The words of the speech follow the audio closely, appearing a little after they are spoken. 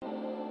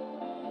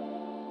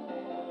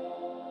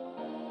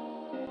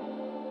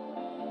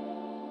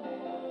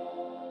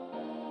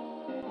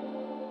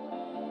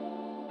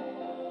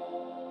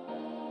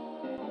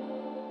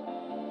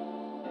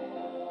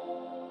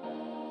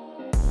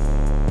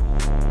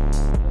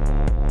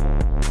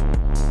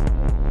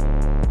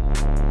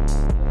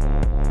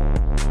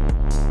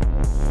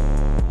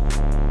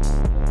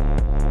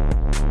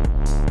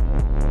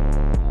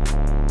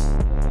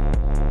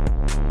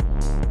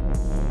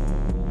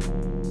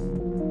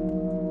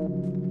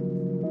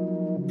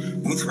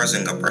Youth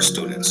Rising Up our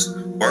students,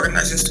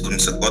 organizing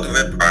students to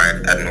cultivate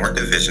pride at North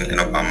Division and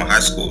Obama High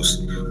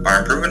Schools by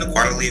improving the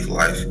quality of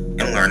life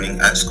and learning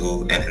at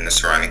school and in the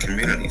surrounding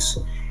communities.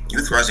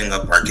 Youth Rising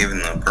Up are given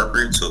the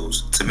appropriate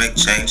tools to make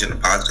change in a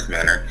positive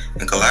manner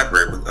and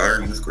collaborate with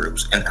other youth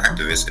groups and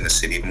activists in the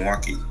city of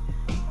Milwaukee.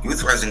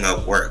 Youth Rising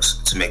Up works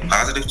to make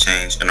positive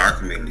change in our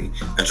community,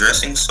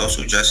 addressing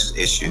social justice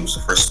issues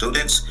for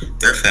students,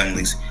 their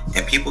families,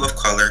 and people of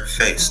color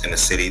face in the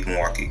city of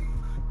Milwaukee.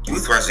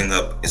 Youth Rising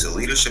Up is a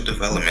leadership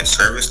development,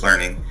 service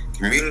learning,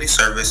 community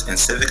service, and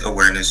civic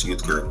awareness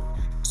youth group.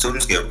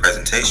 Students give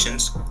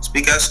presentations,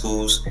 speak at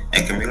schools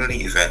and community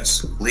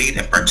events, lead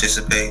and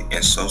participate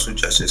in social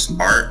justice,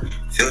 art,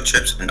 field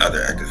trips, and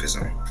other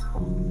activism.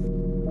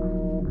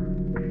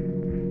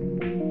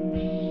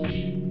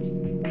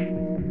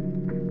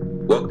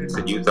 Welcome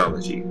to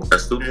Youthology, a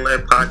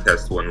student-led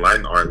podcast to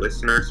enlighten our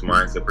listeners'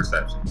 minds and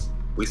perceptions.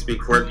 We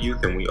speak for the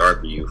youth and we are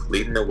the youth,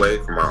 leading the way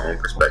from our own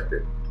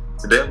perspective.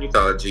 Today on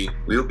Youthology,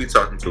 we will be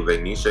talking to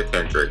Vaynesia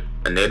Kendrick,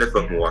 a native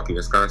of Milwaukee,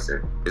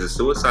 Wisconsin, is a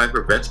suicide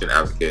prevention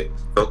advocate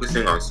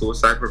focusing on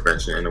suicide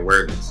prevention and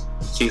awareness.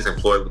 She is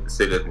employed with the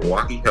City of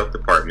Milwaukee Health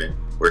Department,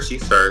 where she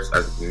serves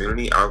as a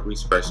community outreach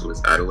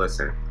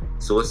specialist-adolescent,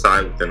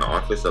 suicide within the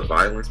Office of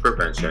Violence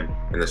Prevention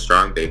and the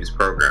Strong Babies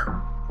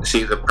Program.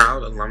 She is a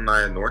proud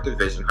alumni of North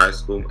Division High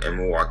School in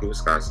Milwaukee,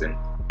 Wisconsin,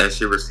 and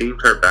she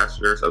received her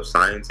Bachelors of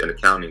Science in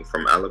Accounting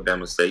from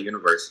Alabama State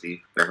University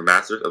and her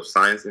Masters of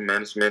Science in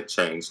Management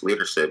Change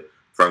Leadership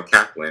from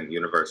Kaplan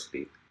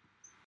University.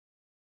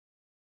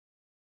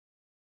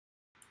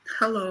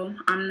 Hello,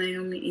 I'm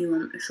Naomi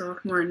Elam, a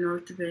sophomore at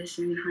North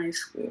Division High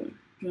School,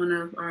 one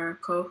of our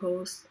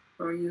co-hosts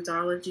for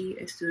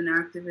Youthology, a student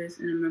activist,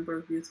 and a member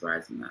of Youth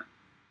Rising Up.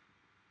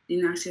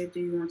 Vaynesia, do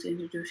you want to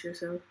introduce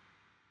yourself?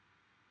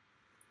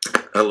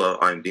 Hello,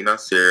 I'm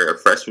Vaynesia, a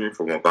freshman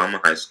from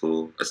Obama High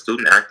School, a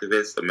student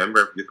activist, a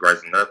member of Youth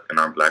Rising Up, and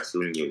our Black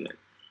Student Union.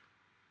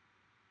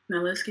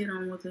 Now let's get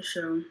on with the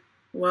show.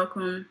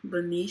 Welcome,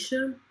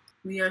 Vaynesia.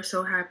 We are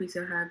so happy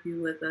to have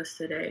you with us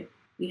today.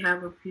 We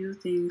have a few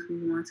things we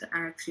want to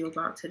ask you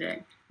about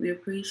today. We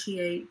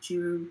appreciate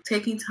you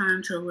taking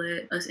time to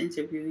let us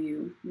interview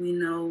you. We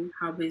know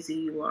how busy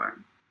you are.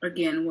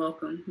 Again,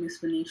 welcome, Ms.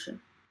 Vaynesia.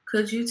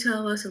 Could you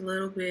tell us a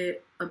little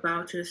bit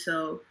about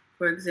yourself?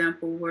 For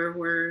example, where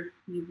were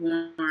you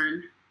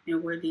born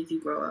and where did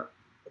you grow up?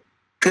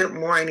 Good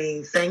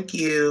morning. Thank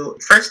you.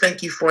 First,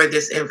 thank you for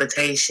this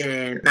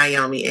invitation,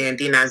 Naomi and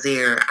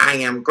Vaynesia. I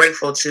am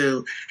grateful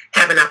to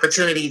have an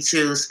opportunity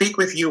to speak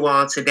with you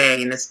all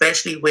today, and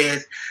especially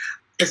with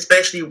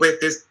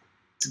this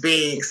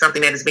being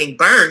something that is being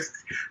birthed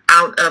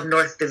out of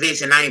North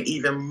Division. I am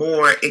even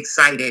more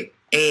excited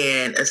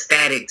and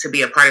ecstatic to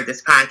be a part of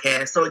this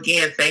podcast. So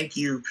again, thank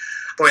you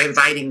for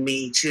inviting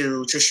me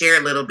to share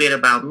a little bit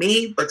about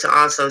me, but to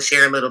also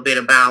share a little bit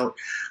about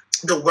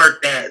the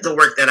work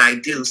that I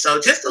do. So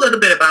just a little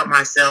bit about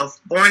myself.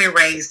 Born and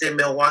raised in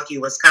Milwaukee,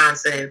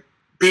 Wisconsin.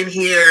 Been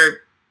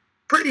here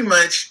pretty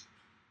much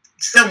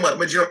somewhat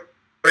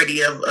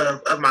majority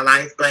of my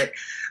life, but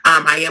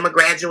I am a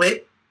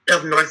graduate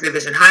of North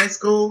Division High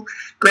School.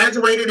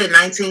 Graduated in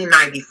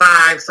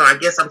 1995, so I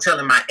guess I'm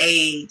telling my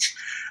age.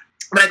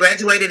 But I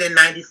graduated in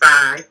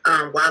 95.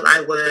 While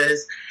I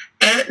was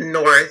at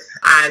North,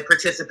 I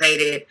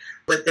participated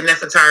with the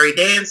Nefertari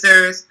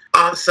dancers,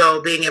 also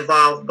being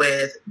involved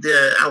with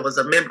I was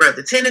a member of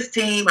the tennis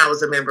team, I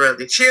was a member of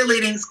the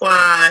cheerleading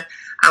squad,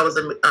 I was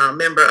a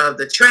member of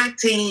the track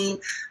team.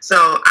 So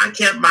I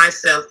kept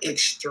myself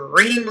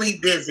extremely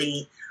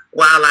busy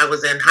while I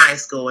was in high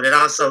school. And it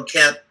also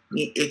kept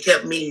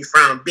me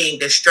from being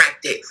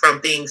distracted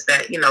from things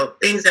that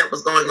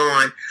was going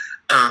on,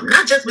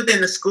 not just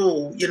within the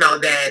school,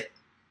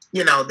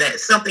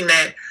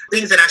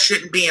 things that I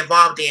shouldn't be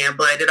involved in,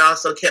 but it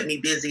also kept me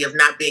busy of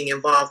not being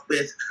involved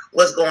with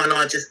what's going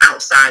on just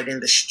outside in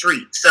the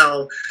street.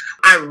 So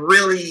I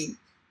really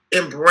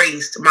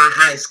embraced my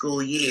high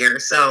school year.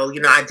 So,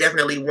 I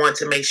definitely want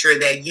to make sure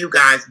that you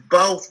guys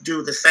both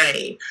do the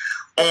same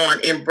on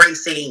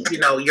embracing,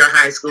 your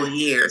high school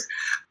years.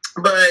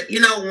 But,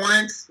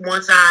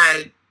 once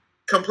I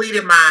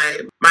completed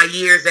my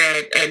years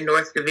at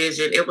North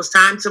Division, it was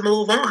time to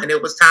move on.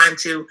 It was time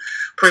to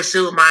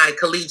pursue my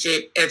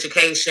collegiate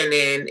education.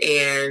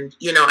 And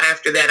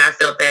after that, I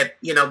felt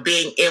that,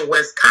 being in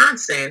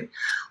Wisconsin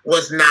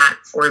was not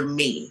for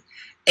me.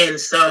 And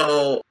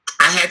so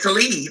I had to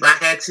leave. I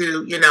had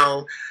to,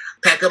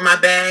 pack up my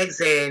bags.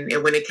 And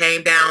when it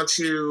came down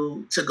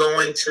to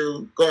going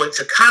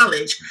to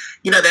college,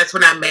 that's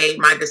when I made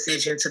my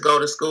decision to go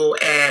to school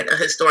at a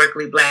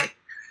historically Black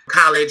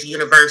college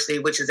university,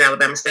 which is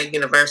Alabama State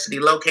University,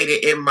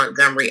 located in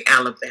Montgomery,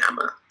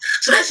 Alabama.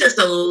 So that's just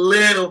a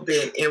little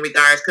bit in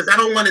regards, because I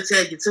don't want to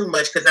tell you too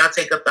much because I'll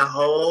take up the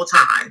whole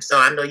time. So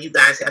I know you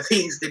guys have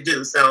things to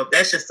do. So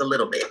that's just a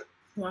little bit.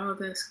 Wow,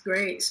 that's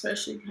great,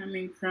 especially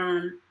coming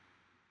from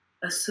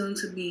a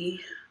soon-to-be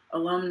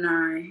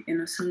alumni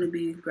and a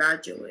soon-to-be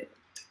graduate.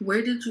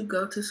 Where did you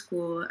go to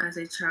school as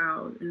a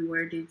child, and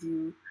where did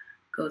you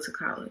go to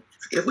college?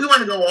 If we want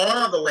to go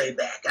all the way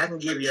back, I can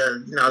give you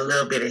a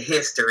little bit of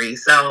history.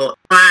 So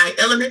my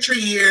elementary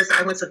years,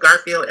 I went to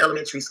Garfield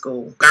Elementary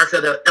School.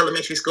 Garfield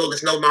Elementary School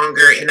is no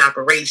longer in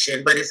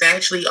operation, but it's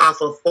actually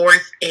off of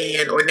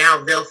 4th or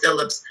now Ville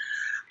Phillips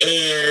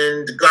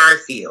and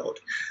Garfield.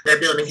 That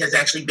building has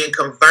actually been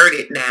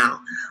converted now.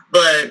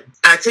 But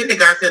I attended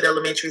Garfield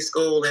Elementary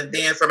School, and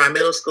then for my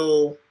middle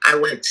school, I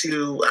went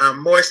to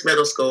Morris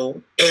Middle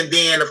School. And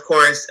then, of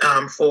course,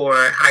 for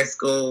high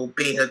school,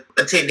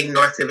 attending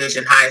North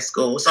Division High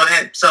School. So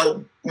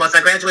once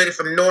I graduated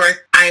from North,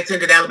 I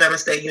attended Alabama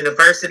State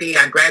University.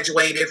 I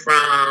graduated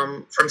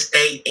from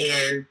state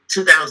in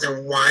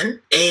 2001.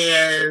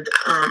 And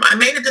I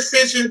made a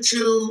decision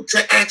to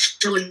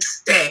actually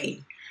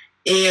stay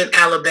in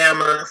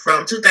Alabama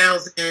from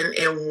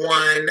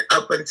 2001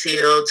 up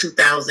until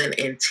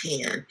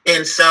 2010.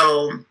 And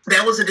so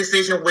that was a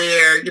decision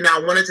where,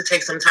 I wanted to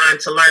take some time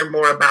to learn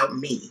more about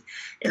me.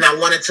 And I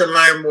wanted to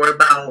learn more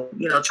about,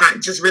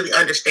 trying just really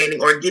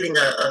understanding or getting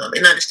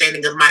an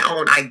understanding of my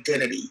own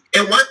identity.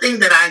 And one thing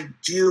that I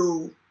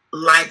do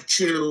like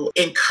to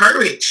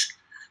encourage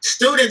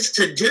students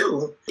to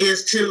do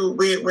is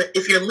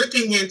if you're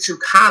looking into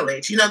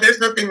college, there's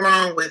nothing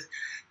wrong with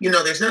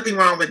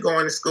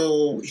going to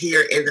school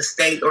here in the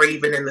state or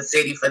even in the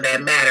city for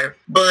that matter.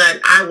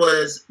 But I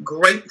was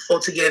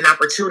grateful to get an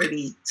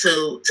opportunity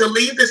to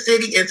leave the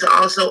city and to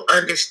also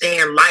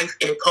understand life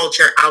and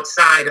culture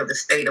outside of the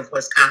state of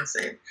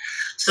Wisconsin.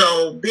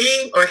 So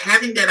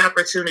having that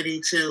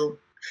opportunity to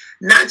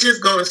not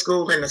just go to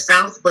school in the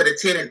South, but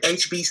attend an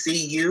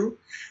HBCU,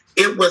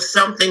 it was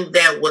something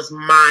that was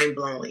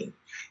mind-blowing.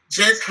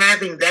 Just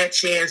having that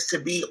chance to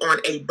be on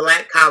a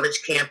Black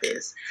college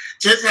campus,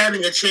 just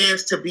having a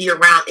chance to be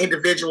around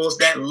individuals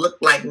that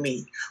looked like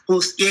me,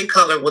 whose skin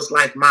color was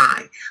like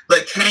mine,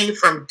 but came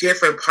from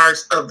different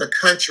parts of the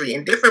country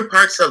and different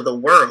parts of the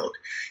world.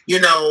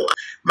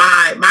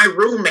 My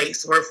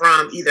roommates were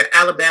from either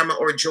Alabama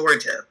or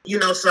Georgia,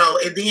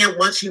 and then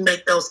once you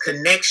make those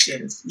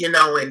connections,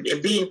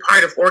 and being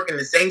part of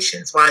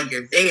organizations while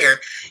you're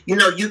there,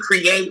 you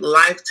create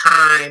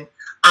lifetime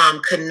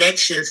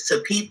connections to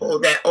people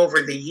that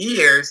over the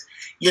years,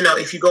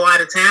 if you go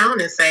out of town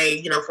and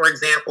say, for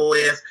example,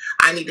 if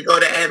I need to go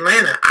to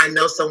Atlanta, I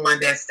know someone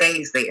that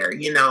stays there,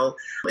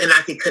 and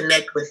I can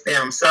connect with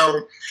them.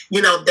 So,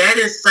 that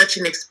is such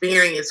an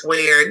experience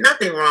where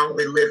nothing wrong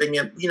with living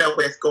in,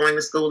 with going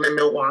to school in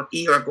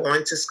Milwaukee or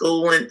going to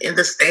school in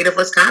the state of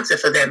Wisconsin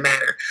for that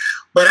matter.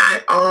 But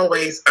I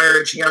always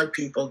urge young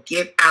people,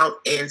 get out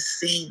and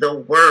see the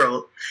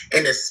world.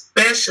 And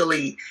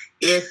especially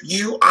if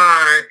you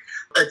are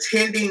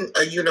attending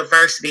a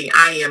university,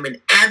 I am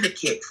an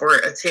advocate for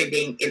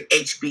attending an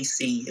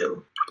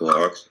HBCU.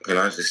 Well, can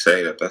I just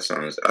say that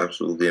sounds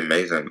absolutely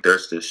amazing?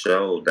 There's this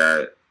show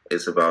that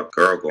is about a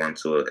girl going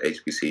to a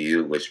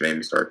HBCU, which made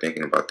me start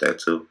thinking about that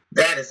too.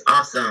 That is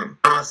awesome.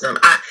 Awesome.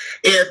 I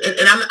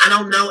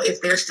don't know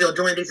if they're still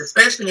doing these,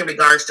 especially in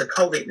regards to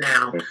COVID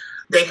now. Mm-hmm.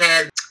 They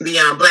had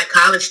the Black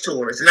college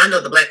tours, and I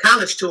know the Black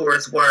college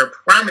tours were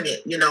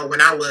prominent, when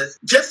I was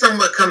just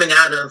somewhat coming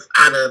out of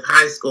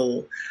high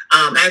school.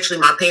 Actually,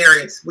 my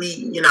parents,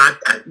 we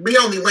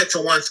only went to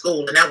one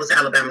school, and that was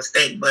Alabama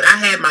State, but I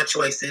had my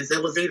choices.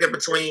 It was either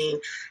between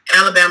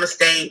Alabama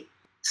State,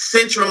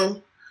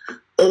 Central,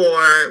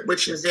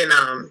 which is in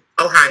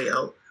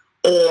Ohio,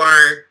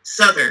 or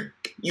Southern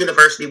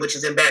University, which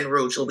is in Baton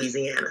Rouge,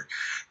 Louisiana.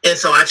 And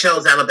so I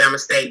chose Alabama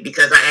State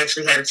because I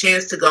actually had a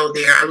chance to go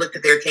there. I looked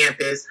at their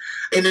campus,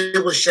 and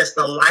it was just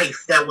the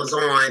life that was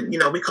on,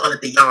 we call it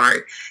the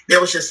yard.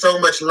 There was just so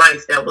much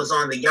life that was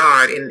on the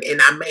yard,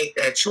 and I made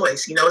that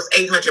choice. It's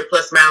 800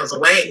 plus miles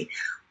away.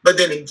 But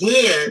then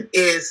again,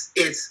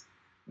 it's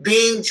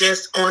being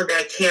just on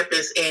that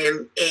campus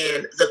and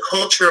the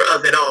culture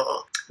of it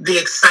all, the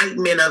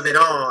excitement of it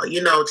all,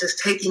 just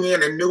taking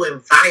in a new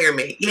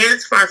environment. Yeah,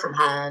 it's far from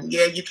home.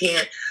 Yeah, you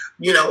can't,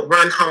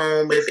 run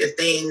home if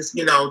things,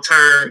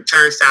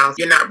 turn south.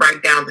 You're not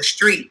right down the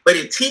street, but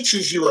it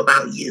teaches you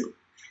about you,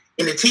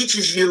 and it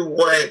teaches you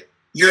what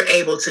you're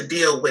able to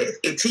deal with.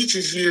 It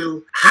teaches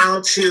you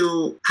how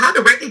to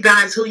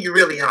recognize who you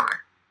really are.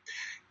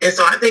 And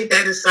so I think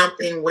that is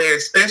something where,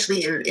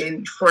 especially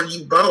in for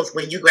you both,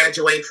 when you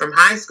graduate from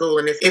high school,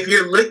 and if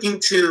you're looking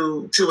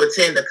to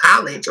attend a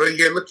college, or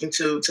you're looking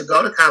to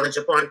go to college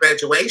upon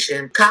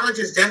graduation, college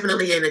is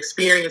definitely an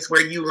experience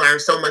where you learn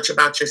so much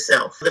about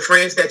yourself. The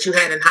friends that you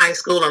had in high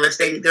school, unless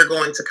they're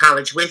going to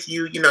college with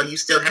you, you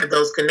still have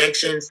those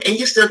connections, and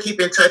you still keep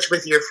in touch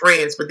with your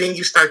friends, but then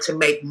you start to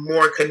make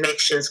more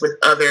connections with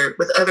other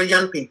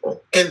young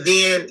people. And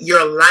then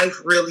your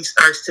life really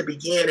starts to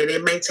begin, and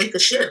it may take a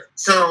shift.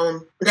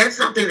 So that's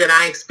something that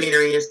I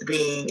experienced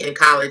being in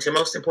college, and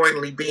most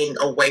importantly, being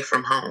away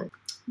from home.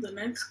 The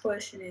next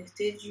question is,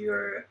 did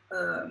your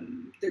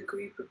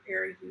degree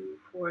prepare you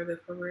for the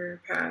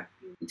career path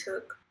you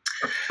took?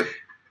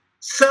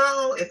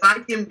 So if I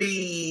can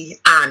be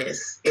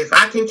honest, if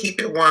I can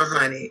keep it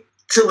 100,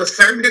 to a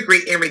certain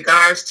degree in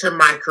regards to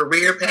my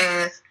career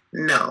path,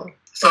 no.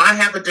 So I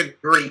have a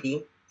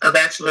degree, a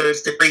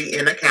bachelor's degree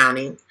in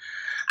accounting.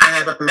 I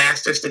have a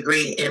master's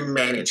degree in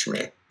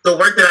management. The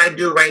work that I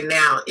do right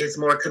now is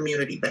more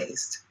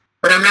community-based.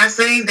 But I'm not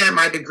saying that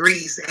my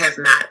degrees have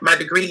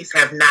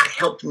not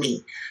helped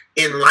me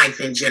in life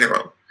in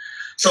general.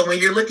 So when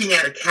you're looking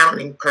at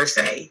accounting per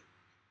se,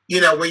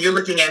 when you're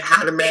looking at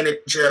how to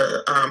manage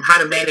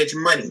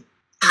money,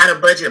 how to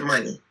budget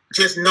money,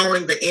 just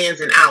knowing the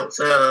ins and outs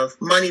of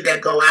money that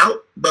go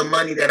out, but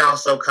money that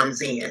also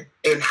comes in,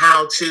 and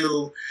how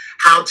to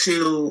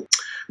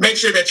make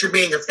sure that you're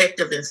being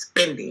effective in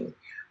spending,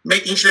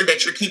 making sure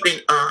that you're keeping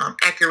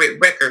accurate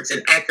records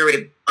and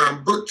accurate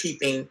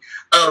bookkeeping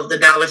of the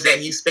dollars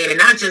that you spend, and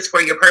not just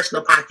for your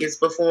personal pockets,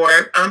 but for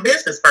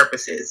business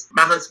purposes.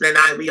 My husband and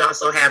I, we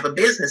also have a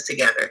business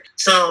together.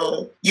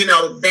 So,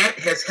 that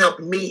has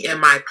helped me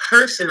in my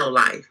personal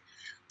life.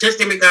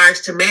 Just in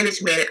regards to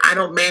management, I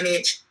don't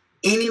manage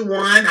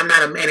anyone. I'm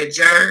not a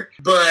manager,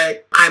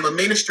 but I'm a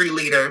ministry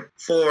leader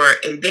for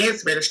a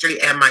dance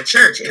ministry at my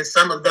church. And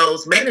some of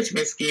those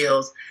management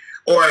skills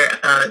or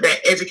that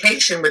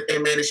education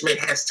within management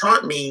has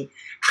taught me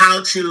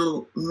how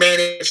to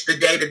manage the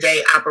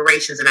day-to-day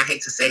operations. And I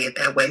hate to say it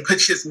that way, but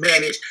just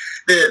manage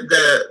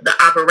the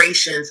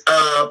operations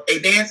of a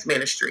dance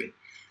ministry.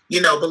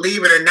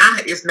 Believe it or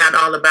not, it's not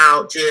all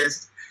about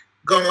just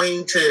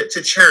going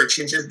to church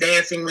and just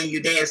dancing when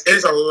you dance.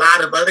 There's a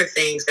lot of other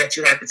things that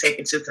you have to take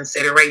into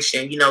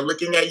consideration,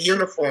 looking at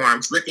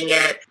uniforms, looking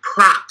at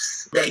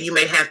props that you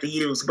may have to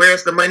use.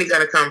 Where's the money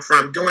going to come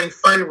from? Doing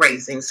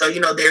fundraising. So,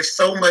 there's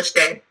so much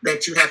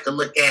that you have to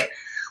look at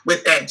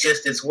with that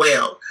just as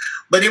well.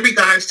 But in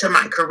regards to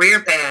my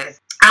career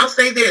path, I'll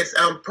say this.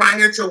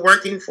 Prior to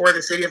working for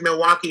the city of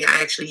Milwaukee,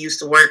 I actually used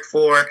to work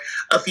for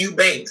a few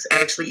banks,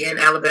 actually in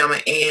Alabama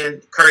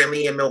and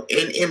currently in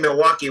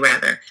Milwaukee,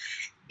 rather.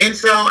 And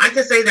so I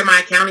can say that my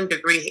accounting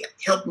degree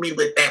helped me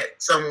with that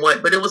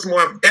somewhat, but that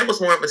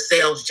was more of a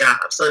sales job.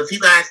 So if you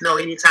guys know,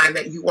 anytime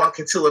that you walk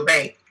into a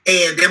bank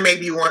and there may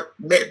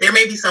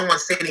be someone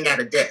sitting at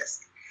a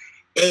desk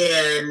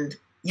and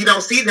you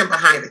don't see them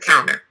behind the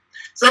counter.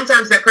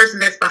 Sometimes that person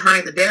that's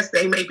behind the desk,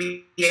 they may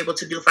be able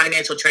to do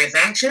financial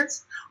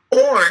transactions,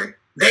 or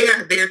they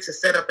are there to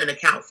set up an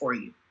account for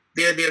you.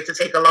 They're there to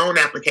take a loan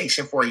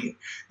application for you.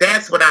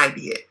 That's what I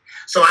did.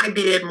 So I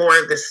did more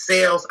of the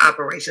sales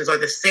operations, or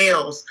the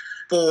sales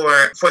for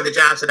the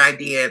jobs that I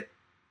did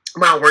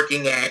while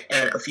working at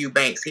a few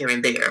banks here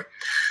and there.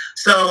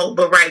 So,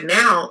 but right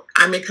now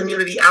I'm in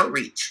community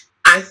outreach.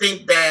 I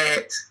think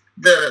that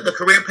the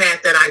career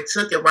path that I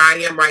took and where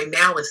I am right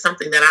now is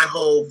something that I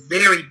hold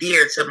very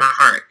dear to my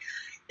heart.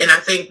 And I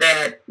think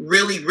that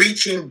really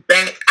reaching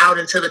back out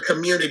into the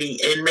community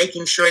and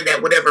making sure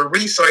that whatever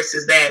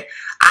resources that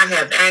I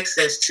have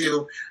access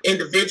to,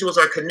 individuals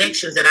or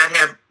connections that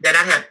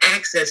I have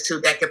access to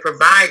that can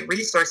provide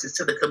resources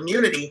to the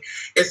community,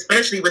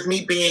 especially with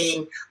me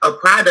being a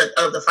product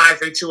of the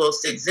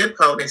 53206 zip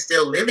code and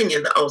still living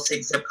in the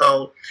 06 zip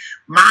code,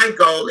 my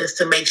goal is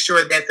to make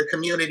sure that the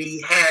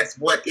community has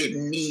what it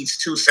needs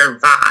to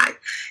survive.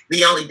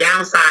 The only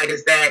downside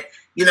is that,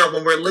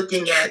 when we're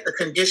looking at the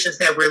conditions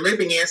that we're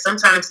living in,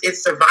 sometimes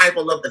it's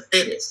survival of the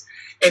fittest.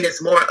 And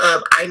it's more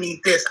of, I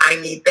need this, I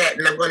need that,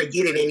 and I'm going to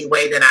get it any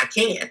way that I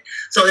can.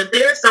 So if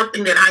there's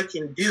something that I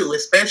can do,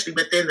 especially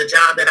within the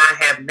job that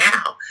I have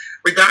now,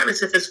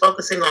 regardless if it's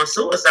focusing on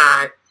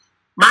suicide,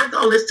 my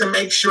goal is to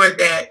make sure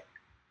that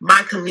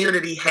my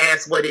community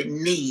has what it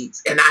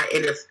needs.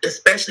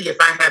 Especially if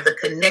I have the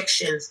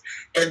connections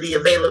and the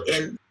available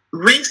and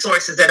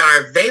resources that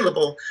are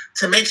available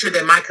to make sure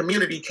that my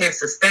community can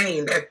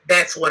sustain,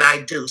 that's what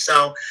I do.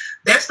 So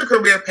that's the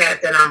career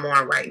path that I'm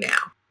on right now.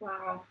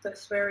 Wow,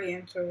 that's very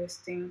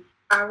interesting.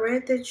 I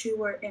read that you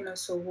were in a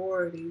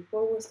sorority.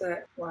 What was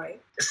that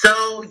like?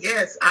 So,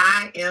 yes,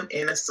 I am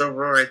in a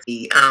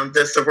sorority.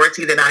 The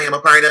sorority that I am a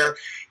part of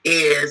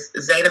is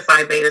Zeta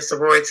Phi Beta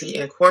Sorority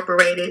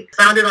Incorporated,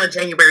 founded on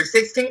January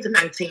 16th,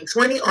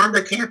 1920 on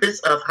the campus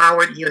of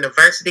Howard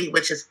University,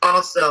 which is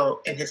also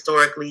an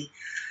historically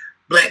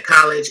Black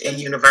college and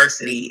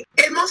university.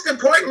 And most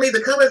importantly, the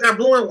colors are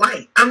blue and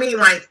white. I mean,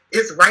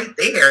 it's right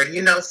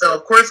there, So,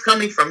 of course,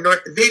 coming from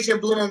North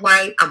Division, blue and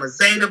white, I'm a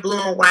Zeta, blue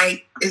and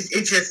white.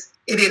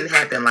 It didn't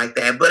happen like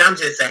that, but I'm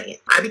just saying.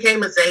 I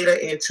became a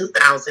Zeta in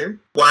 2000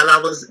 while I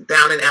was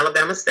down in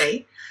Alabama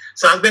State.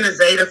 So I've been a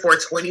Zeta for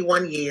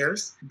 21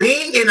 years.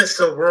 Being in a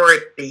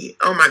sorority,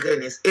 oh my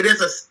goodness, it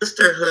is a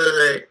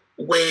sisterhood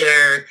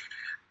where,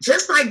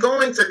 just like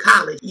going to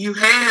college, you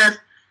have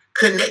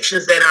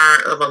connections that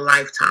are of a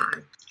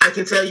lifetime. I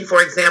can tell you,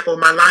 for example,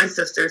 my line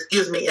sister,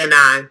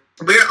 and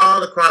we're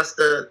all across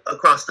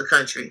the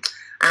country.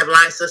 I have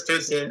line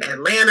sisters in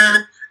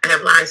Atlanta. I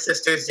have line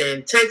sisters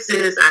in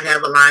Texas. I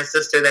have a line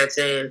sister that's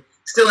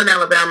still in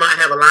Alabama. I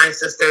have a line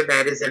sister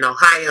that is in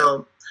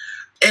Ohio.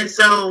 And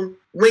so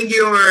when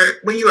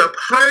you're a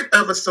part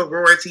of a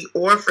sorority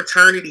or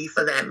fraternity,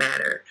 for that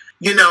matter,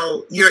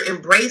 you're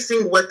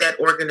embracing what that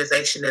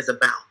organization is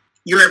about.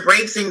 You're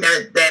embracing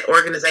that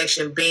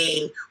organization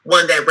being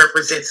one that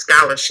represents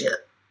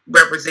scholarship,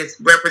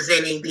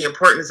 representing the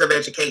importance of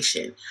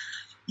education.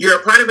 You're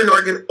a part of an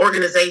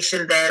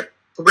organization that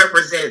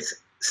represents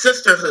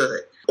sisterhood,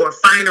 or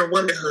finer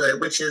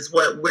womanhood, which is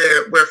what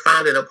we're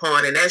founded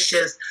upon. And that's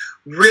just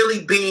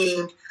really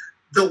being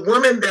the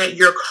woman that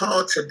you're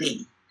called to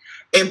be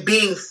and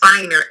being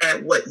finer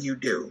at what you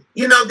do.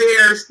 You know,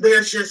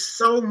 there's just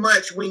so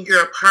much when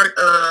you're a part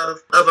of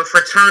a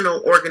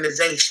fraternal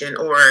organization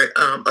or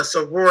a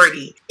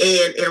sorority,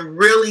 and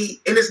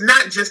it's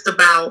not just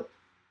about,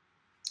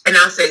 and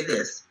I'll say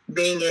this,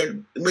 when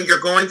you're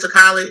going to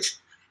college,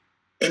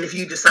 and if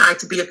you decide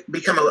to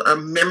become a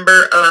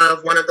member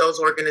of one of those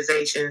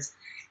organizations,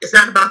 it's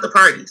not about the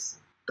parties.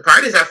 The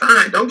parties are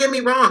fine. Don't get me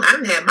wrong. I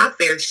didn't have my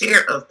fair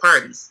share of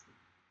parties.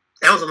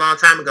 That was a long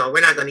time ago.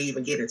 We're not going to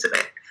even get into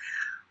that.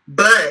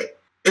 But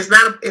it's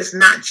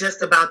not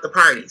just about the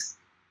parties.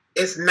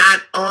 It's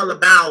not all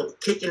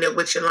about kicking it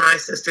with your line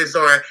sisters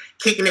or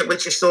kicking it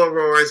with your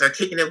sorors or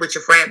kicking it with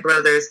your frat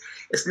brothers.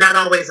 It's not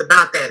always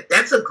about that.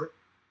 That's a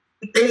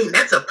great thing.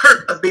 That's a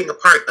perk of being a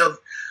part of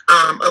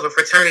a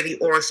fraternity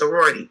or a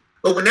sorority.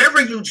 But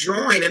whenever you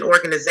join an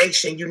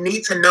organization, you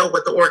need to know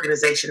what the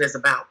organization is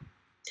about.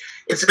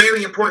 It's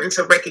very important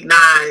to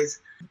recognize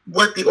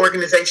what the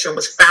organization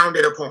was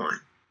founded upon,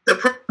 the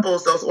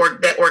principles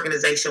that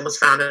organization was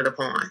founded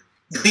upon,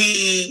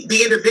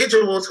 the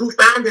individuals who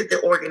founded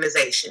the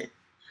organization,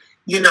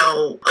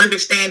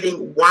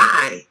 understanding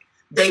why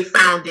they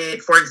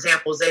founded, for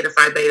example, Zeta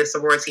Phi Beta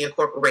Sorority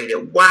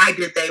Incorporated. Why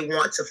did they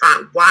want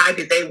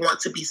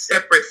to be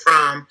separate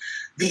from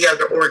the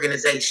other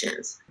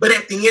organizations? But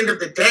at the end of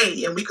the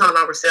day, and we call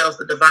ourselves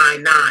the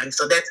Divine Nine,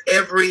 so that's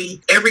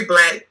every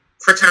Black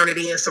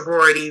fraternity and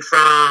sorority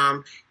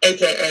from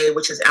AKA,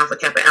 which is Alpha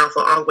Kappa Alpha,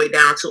 all the way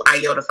down to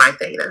Iota Phi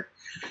Theta.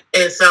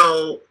 And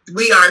so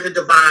we are the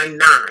Divine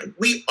Nine.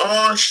 We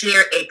all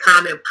share a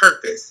common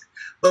purpose,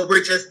 but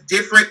we're just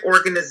different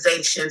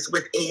organizations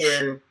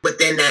within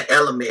that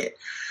element.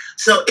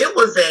 So it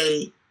was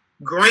a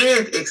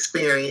grand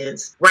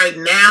experience. Right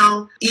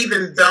now,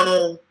 even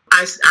though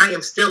I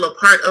am still a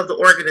part of the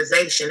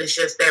organization, it's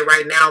just that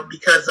right now,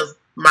 because of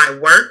my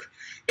work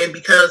and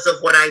because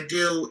of what I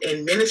do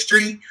in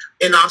ministry,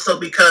 and also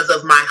because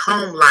of my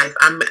home life,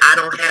 I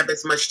don't have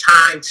as much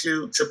time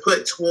to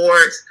put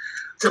towards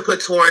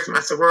my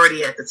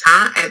sorority at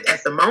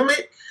the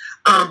moment.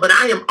 But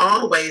I am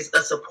always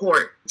a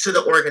support to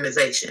the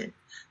organization.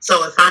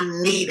 So if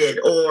I'm needed,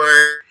 or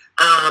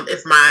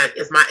if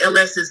my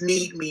LSs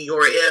need me,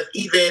 or if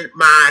even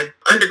my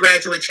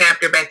undergraduate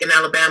chapter back in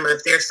Alabama,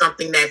 if there's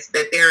something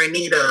that they're in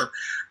need of,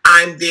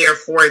 I'm there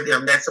for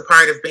them. That's a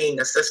part of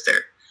being a sister.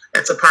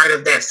 That's a part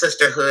of that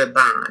sisterhood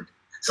bond.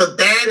 So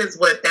that is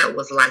what that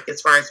was like as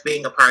far as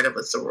being a part of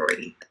a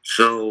sorority.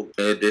 So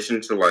in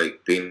addition to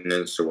being in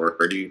a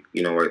sorority,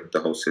 the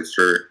whole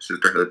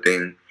sisterhood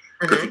thing,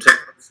 could you tell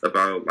us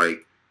about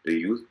the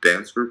youth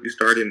dance group you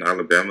started in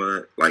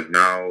Alabama,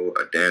 now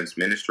a dance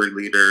ministry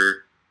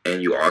leader,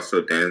 and you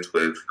also dance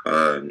with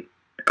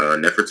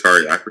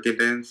Nefertari African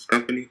Dance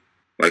Company?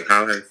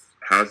 How has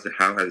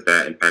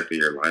that impacted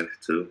your life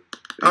too?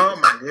 Oh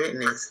my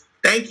goodness.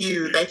 Thank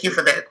you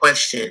for that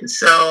question.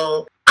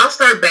 So I'll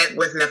start back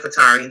with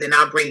Nefertari, then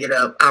I'll bring it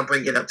up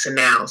to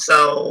now.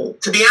 So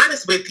to be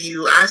honest with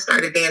you, I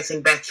started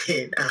dancing back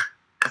in,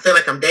 I feel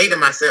like I'm dating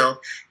myself.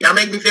 Y'all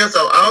make me feel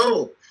so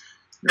old.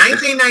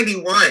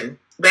 1991,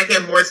 back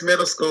at Morris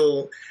Middle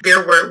School,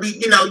 there were,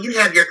 you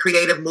have your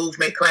creative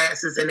movement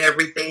classes and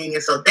everything.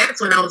 And so that's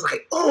when I was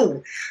like,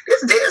 oh,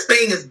 this dance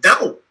thing is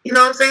dope. You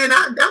know what I'm saying?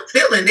 I'm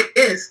feeling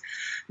this.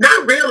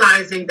 Not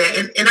realizing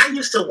that, and I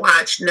used to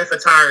watch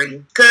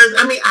Nefertari because,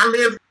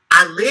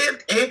 I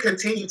lived and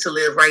continue to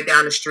live right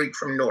down the street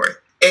from North.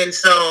 And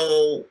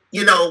so,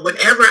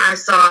 whenever I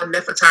saw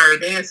Nefertari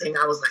dancing,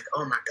 I was like,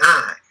 oh my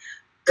God,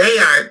 they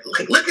are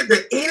look at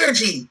the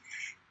energy.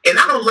 And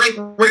I don't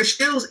like wearing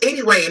shoes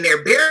anyway, and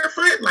they're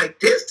barefoot.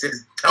 This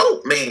is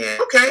dope, man.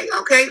 Okay.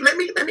 Let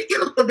me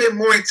get a little bit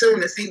more in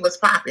tune and see what's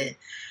popping.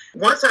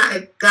 Once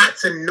I got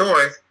to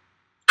North,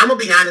 I'm gonna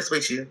be honest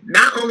with you,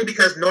 not only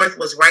because North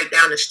was right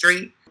down the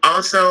street,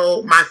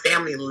 also my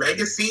family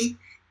legacy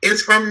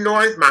is from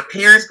North. My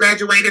parents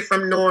graduated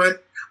from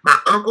North. My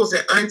uncles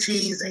and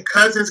aunties and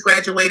cousins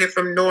graduated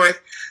from North.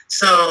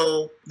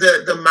 So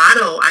the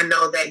motto I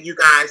know that you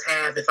guys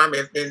have,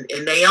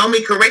 and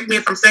Naomi, correct me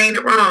if I'm saying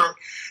it wrong,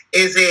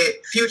 is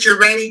it future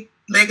ready,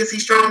 legacy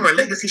strong, or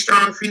legacy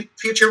strong,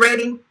 future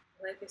ready?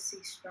 Legacy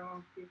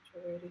strong,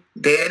 future ready.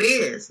 There it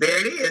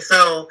is.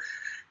 So,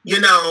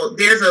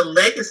 there's a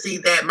legacy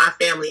that my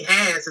family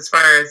has as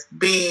far as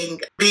being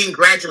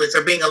graduates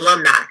or being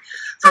alumni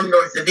from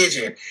North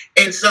Division.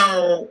 And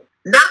so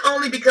not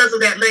only because of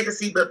that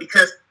legacy, but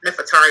because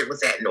Nefertari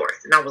was at North.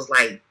 And I was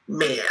like,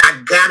 man,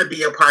 I gotta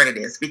be a part of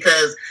this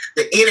because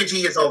the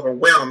energy is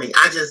overwhelming.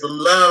 I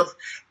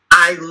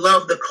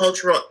love the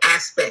cultural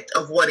aspect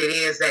of what it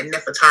is that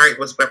Nefertari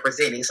was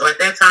representing. So at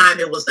that time,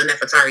 it was the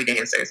Nefertari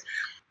dancers.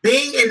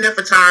 Being in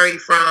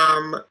Nefertari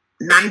from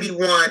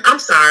 91,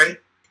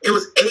 it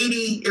was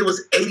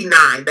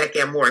 89 back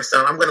at Morris,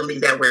 so I'm going to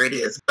leave that where it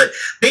is. But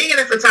being in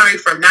Nefertari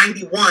from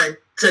 91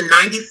 to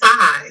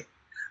 95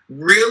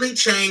 really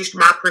changed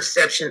my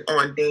perception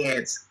on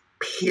dance,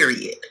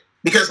 period.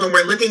 Because when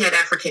we're looking at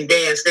African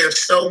dance,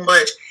 there's so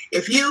much.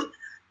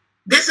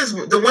 This is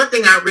the one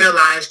thing I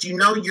realized,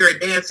 you're a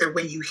dancer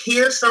when you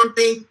hear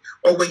something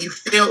or when you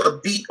feel a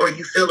beat or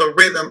you feel a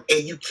rhythm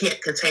and you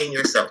can't contain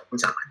yourself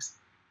sometimes.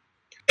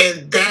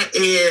 And that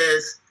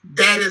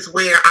is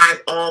where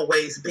I've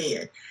always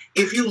been.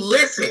 If you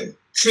listen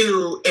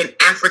to an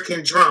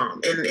African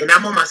drum, and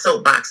I'm on my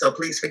soapbox, so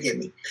please forgive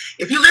me.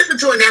 If you listen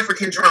to an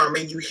African drum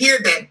and you hear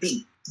that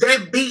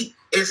beat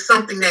is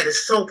something that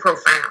is so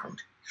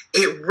profound.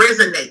 It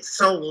resonates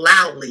so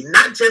loudly,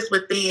 not just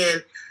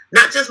within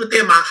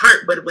my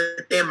heart, but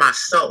within my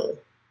soul.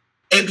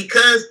 And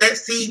because that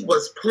seed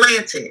was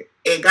planted,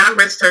 and God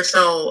rest her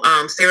soul,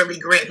 Sarah Lee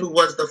Grant, who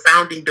was the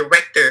founding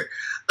director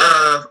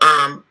of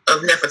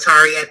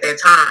Nefertari at that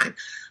time,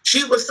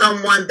 she was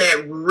someone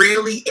that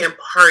really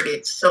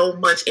imparted so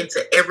much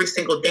into every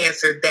single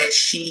dancer that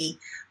she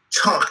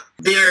taught.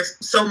 There's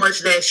so much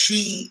that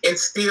she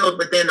instilled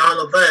within all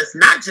of us,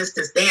 not just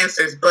as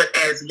dancers, but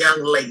as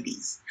young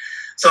ladies.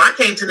 So I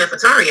came to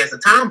Nefertari as a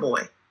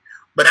tomboy,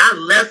 but I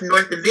left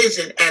North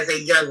Division as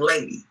a young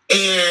lady.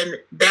 And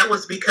that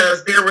was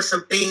because there were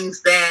some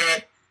things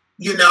that,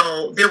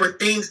 there were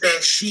things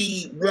that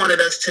she wanted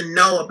us to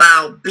know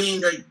about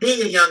being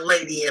a young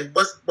lady and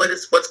what's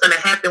going to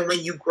happen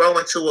when you grow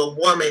into a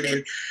woman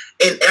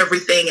and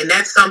everything. And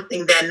that's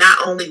something that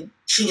not only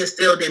she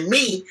instilled in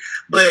me,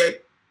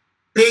 but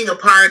being a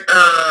part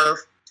of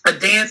a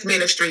dance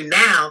ministry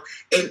now,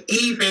 and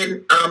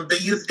even the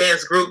youth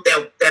dance group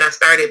that I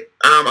started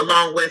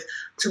along with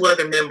 2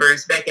 other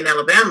members back in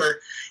Alabama,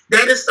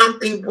 that is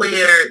something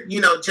where,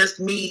 just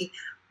me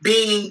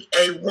being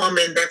a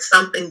woman, that's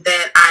something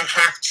that I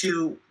have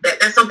to,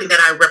 that's something that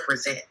I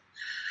represent.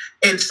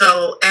 And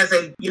so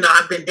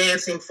I've been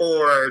dancing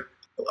for,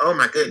 oh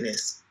my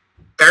goodness,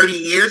 30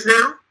 years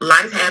now.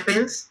 Life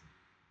happens.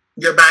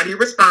 Your body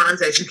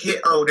responds as you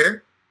get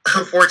older,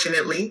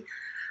 unfortunately.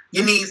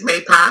 Your knees may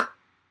pop.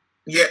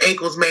 Your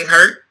ankles may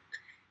hurt.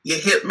 Your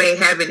hip may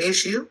have an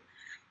issue.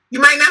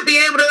 You might not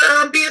be able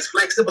to be as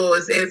flexible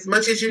as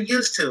much as you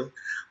used to.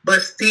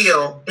 But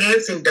still,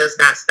 dancing does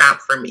not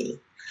stop for me.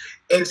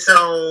 And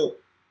so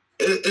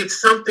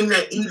it's something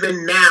that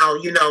even now,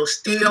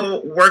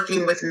 still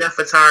working with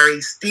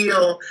Nefertari,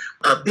 still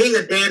being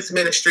a dance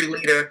ministry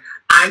leader,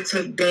 I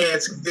take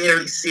dance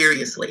very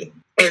seriously.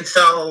 And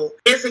so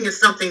dancing is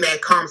something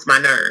that calms my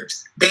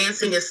nerves.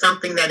 Dancing is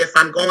something that if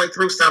I'm going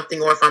through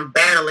something or if I'm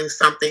battling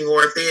something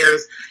or if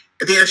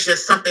there's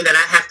just something that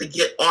I have to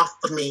get off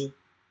of me,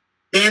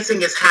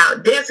 dancing is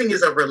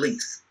a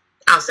release.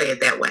 I'll say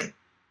it that way.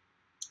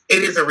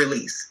 It is a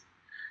release.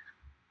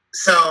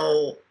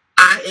 So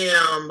I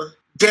am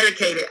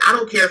dedicated. I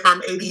don't care if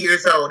I'm 80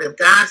 years old. If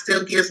God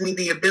still gives me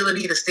the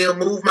ability to still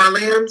move my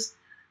limbs,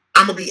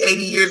 I'm going to be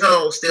 80 years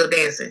old still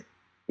dancing.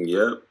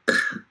 Yep.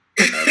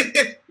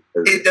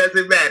 It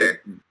doesn't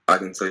matter. I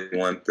can tell you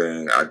one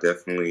thing. I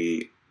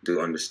definitely do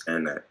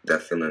understand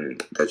that feeling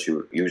that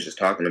you were just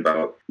talking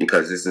about,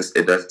 because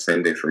it does the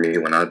same thing for me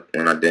when I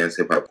dance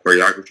hip hop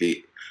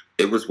choreography.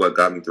 It was what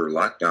got me through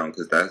lockdown,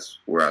 because that's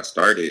where I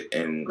started,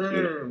 and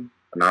when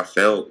I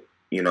felt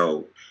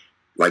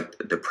like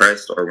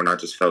depressed, or when I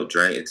just felt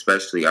drained,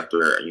 especially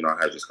after I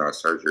had just got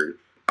surgery,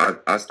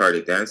 I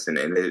started dancing,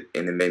 and it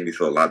made me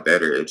feel a lot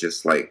better. It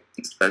just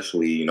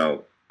especially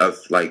of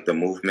the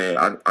movement.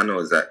 I know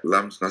exactly.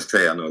 I'm just gonna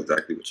say I know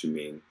exactly what you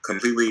mean.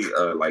 Completely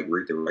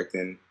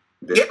redirecting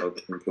this.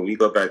 Yep. Can we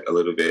go back a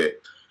little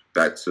bit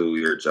back to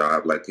your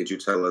job? Could you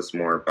tell us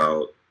more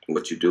about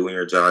what you do in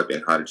your job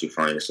and how did you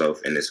find yourself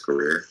in this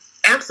career?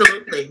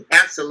 Absolutely.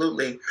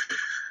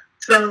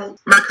 So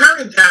my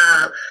current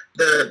job,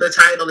 the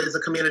title is a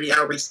community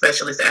outreach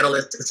specialist,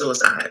 adolescent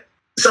suicide.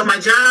 So my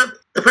job,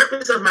 the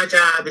purpose of my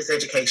job is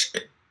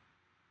education,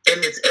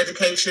 and it's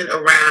education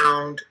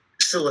around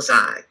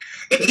suicide.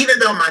 And even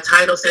though my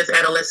title says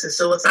adolescent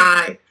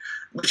suicide,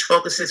 which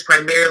focuses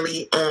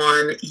primarily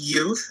on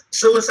youth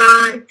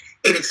suicide,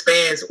 it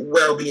expands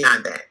well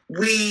beyond that.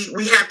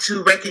 We have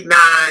to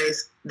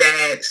recognize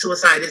that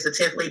suicide is the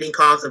 10th leading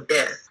cause of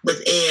death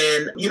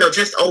within,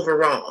 just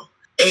overall.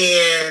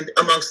 And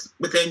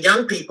within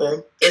young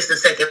people, it's the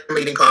 2nd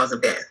leading cause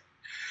of death.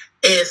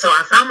 And so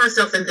I found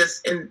myself in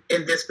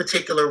this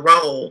particular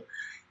role,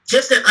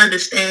 just in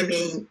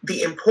understanding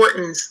the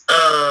importance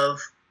of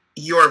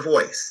your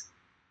voice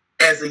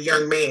as a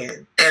young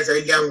man, as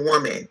a young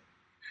woman,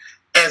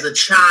 as a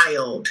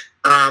child.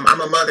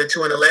 I'm a mother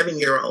to an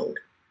 11-year-old.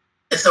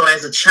 And so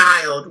as a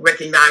child,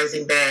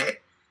 recognizing that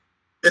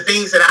the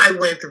things that I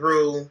went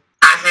through,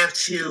 I have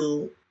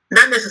to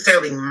not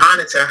necessarily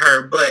monitor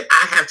her, but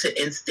I have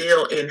to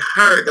instill in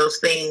her those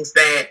things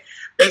that,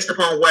 based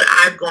upon what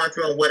I've gone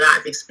through and what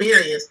I've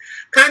experienced,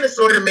 kind of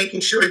sort of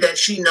making sure that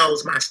she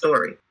knows my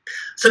story.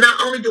 So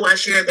not only do I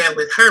share that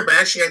with her, but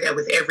I share that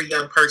with every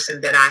young person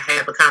that I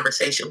have a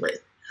conversation with,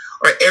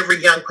 or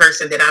every young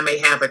person that I may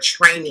have a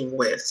training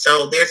with.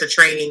 So there's a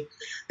training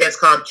that's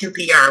called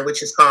QPR,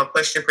 which is called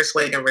Question,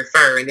 Persuade, and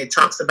Refer. And it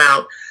talks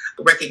about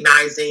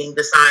recognizing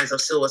the signs of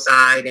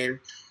suicide and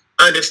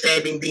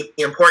understanding the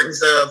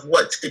importance of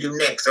what to do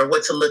next or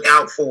what to look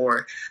out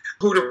for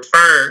who to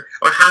refer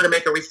or how to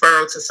make a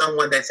referral to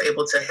someone that's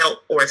able to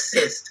help or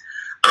assist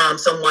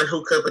someone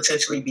who could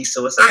potentially be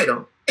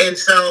suicidal. And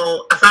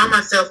so I found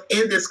myself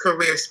in this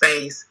career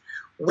space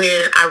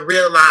when I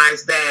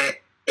realized that,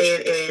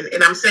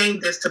 and I'm saying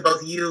this to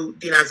both you,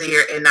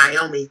 Dinazir, and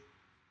Naomi,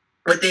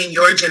 within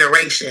your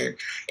generation,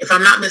 if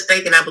I'm not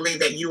mistaken, I believe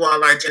that you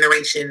all are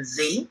Generation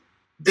Z.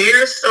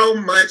 There's so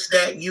much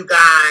that you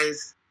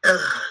guys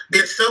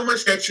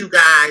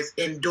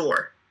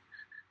endure.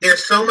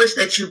 There's so much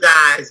that you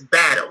guys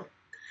battle,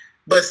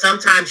 but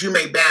sometimes you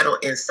may battle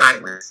in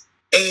silence.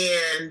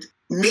 And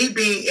me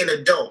being an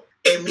adult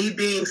and me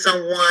being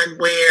someone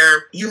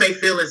where you may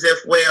feel as if,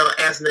 well,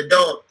 as an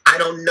adult, I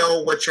don't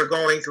know what you're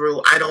going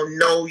through. I don't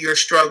know your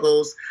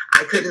struggles.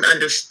 I couldn't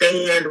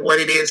understand what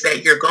it is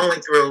that you're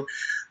going through.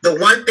 The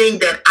one thing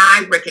that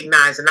I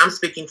recognize, and I'm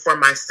speaking for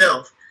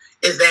myself,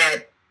 is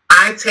that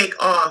I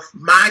take off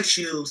my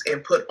shoes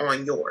and put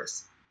on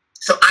yours.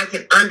 So I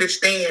can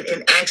understand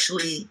and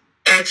actually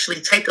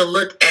take a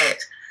look at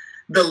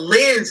the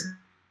lens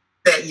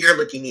that you're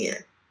looking in.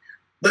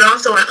 But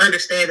also I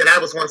understand that I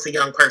was once a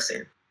young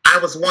person. I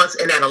was once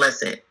an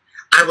adolescent.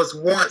 I was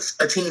once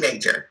a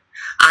teenager.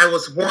 I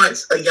was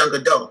once a young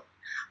adult.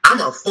 I'm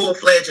a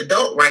full-fledged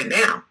adult right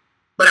now,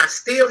 but I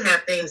still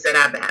have things that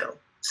I battle.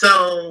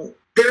 So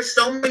there's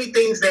so many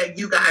things that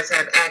you guys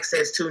have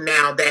access to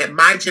now that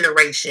my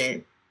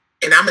generation,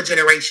 and I'm a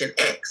Generation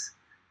X,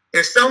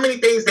 there's so many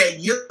things that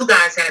you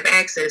guys have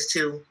access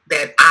to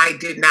that I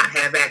did not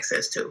have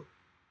access to.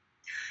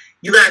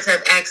 You guys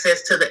have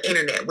access to the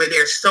internet where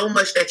there's so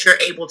much that you're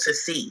able to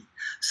see,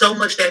 so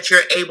much that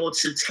you're able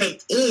to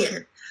take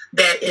in,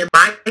 that in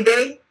my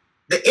day,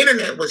 the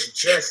internet was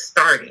just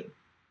starting.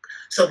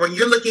 So when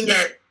you're looking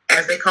at,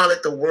 as they call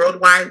it, the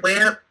World Wide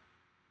Web,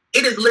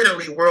 it is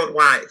literally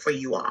worldwide for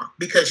you all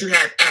because you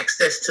have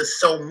access to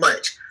so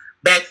much.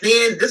 Back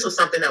then, this was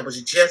something that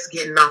was just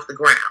getting off the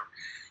ground.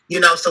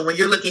 So when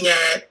you're looking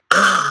at,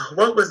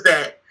 what was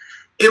that?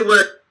 It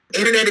was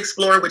Internet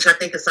Explorer, which I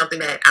think is something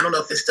that, I don't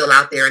know if it's still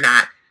out there or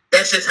not.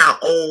 That's just how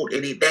old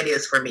that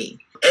is for me.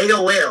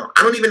 AOL,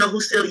 I don't even know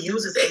who still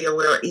uses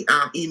AOL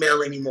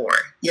email anymore.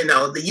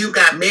 The You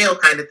Got Mail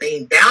kind of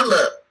thing.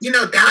 Dial-up,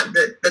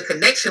 the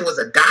connection was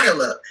a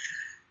dial-up.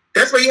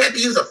 That's where you had to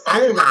use a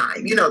phone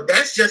line.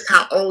 That's just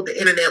how old the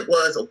internet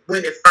was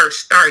when it first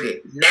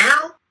started.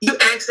 Now, you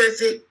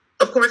access it,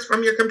 of course,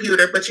 from your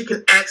computer, but you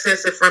can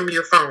access it from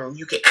your phone.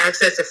 You can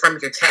access it from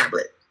your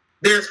tablet.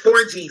 There's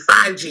 4G,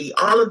 5G,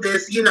 all of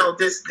this,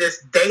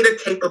 this data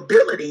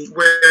capability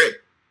where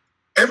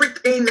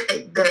everything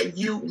that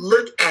you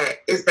look at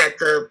is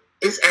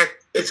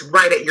it's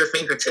right at your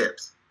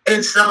fingertips.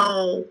 And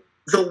so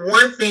the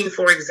one thing,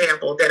 for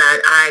example, that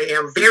I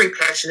am very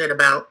passionate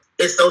about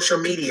is social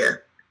media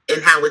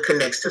and how it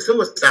connects to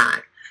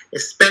suicide,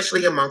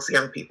 especially amongst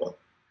young people.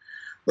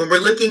 When we're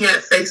looking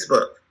at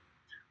Facebook,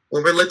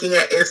 when we're looking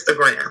at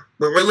Instagram,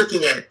 when we're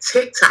looking at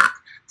TikTok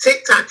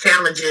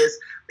challenges,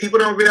 people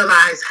don't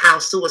realize how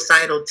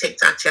suicidal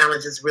TikTok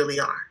challenges really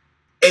are.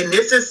 And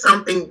this is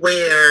something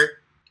where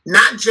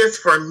not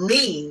just for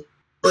me,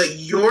 but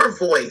your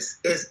voice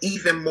is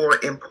even more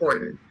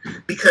important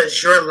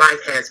because your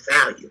life has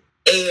value.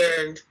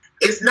 And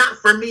it's not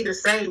for me to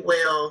say,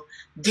 well,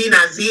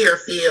 Dinazir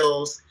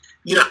feels,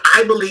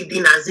 I believe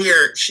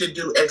Dinazir should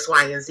do X,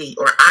 Y, and Z,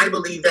 or I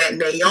believe that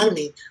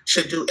Naomi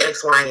should do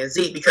X, Y, and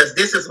Z because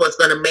this is what's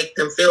going to make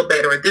them feel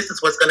better, or this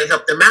is what's going to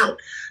help them out.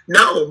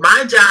 No,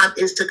 my job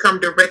is to come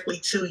directly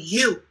to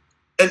you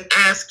and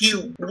ask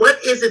you,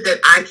 what is it that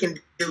I can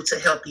do to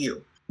help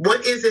you?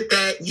 What is it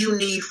that you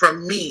need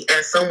from me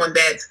as someone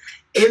that's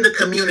in the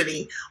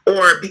community,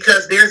 or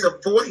because there's a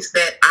voice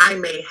that I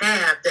may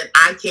have that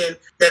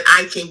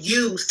I can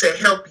use to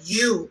help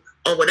you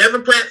on whatever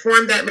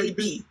platform that may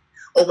be,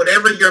 or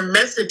whatever your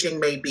messaging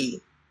may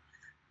be.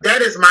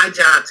 That is my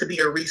job, to be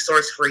a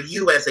resource for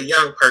you as a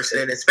young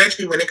person, and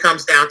especially when it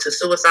comes down to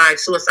suicide.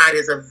 Suicide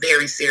is a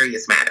very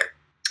serious matter.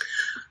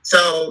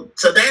 So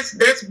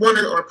that's one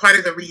or part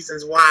of the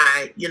reasons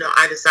why,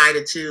 I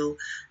decided to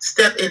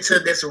step into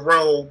this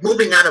role,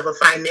 moving out of a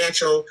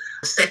financial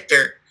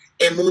sector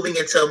and moving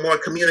into a more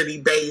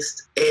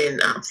community-based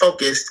and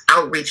focused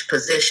outreach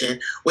position,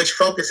 which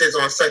focuses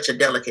on such a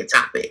delicate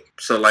topic.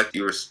 So like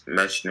you were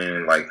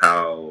mentioning, like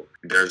how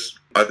there's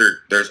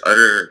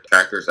other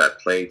factors at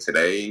play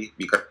today,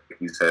 because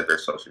you said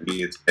there's social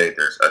media today,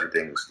 there's other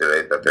things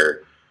today that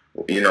they're,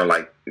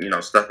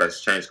 stuff has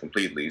changed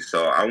completely.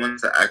 So I wanted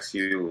to ask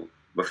you,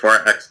 before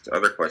I ask the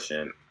other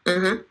question,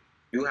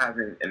 you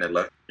having an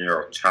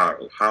 11-year-old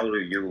child, how do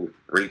you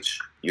reach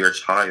your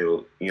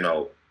child,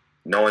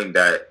 knowing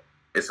that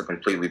it's a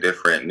completely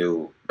different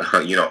new,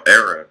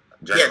 era,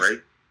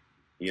 generation?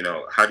 Yes.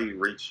 How do you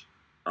reach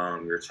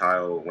your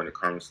child when it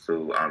comes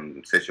to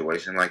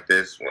situation like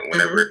this,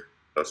 whenever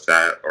it's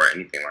sad or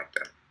anything like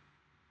that?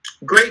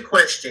 Great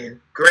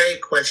question.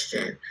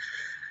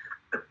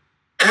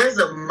 As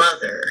a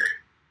mother,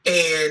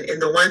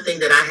 and the one thing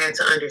that I had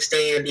to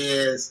understand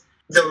is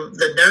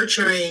the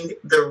nurturing,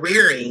 the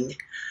rearing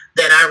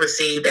that I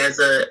received as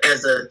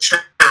a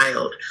child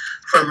child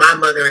from my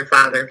mother and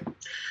father.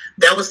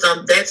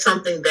 That's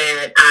something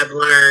that I've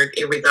learned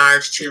in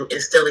regards to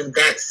instilling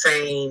that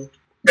same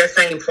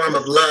form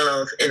of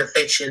love and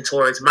affection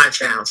towards my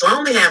child. So I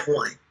only have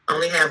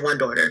one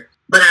daughter,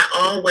 but I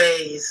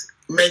always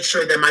make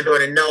sure that my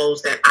daughter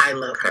knows that I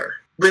love her.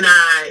 When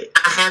I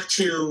have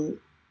to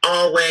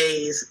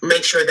always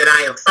make sure that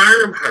I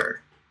affirm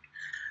her,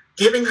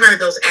 giving her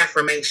those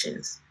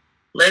affirmations,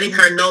 letting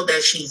her know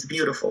that she's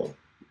beautiful,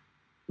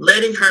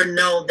 letting her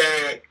know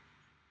that,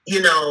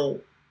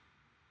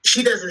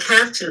 she doesn't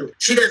have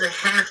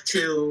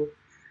to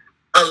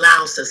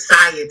allow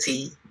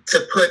society to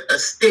put a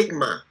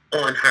stigma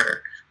on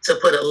her, to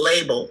put a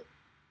label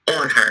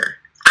on her.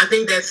 I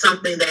think that's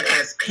something that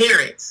as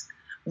parents,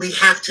 we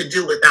have to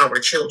do with our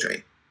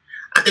children.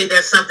 I think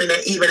that's something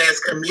that even as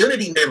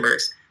community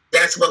members,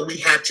 that's what we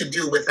have to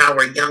do with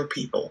our young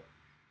people.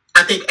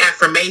 I think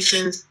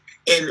affirmations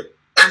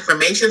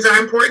are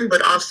important,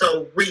 but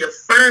also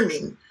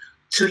reaffirming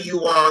to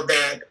you all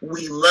that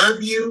we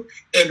love you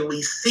and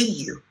we see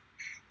you.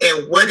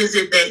 And what is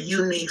it that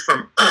you need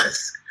from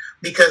us?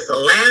 Because the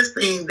last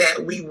thing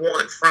that we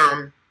would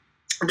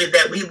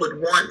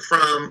want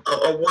from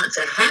or want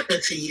to happen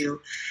to you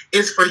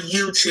is for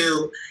you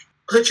to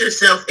put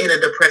yourself in a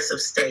depressive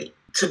state,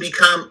 to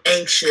become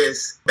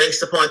anxious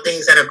based upon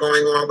things that are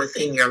going on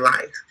within your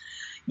life.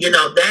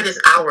 That is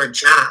our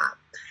job.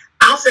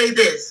 I'll say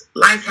this,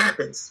 life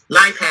happens.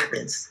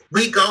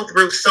 We go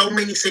through so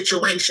many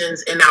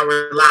situations in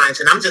our lives,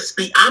 and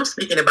I'm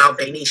speaking about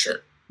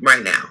Vaynesia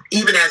right now,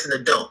 even as an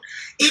adult,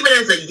 even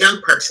as a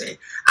young person,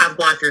 I've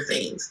gone through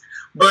things.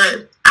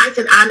 But I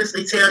can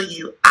honestly tell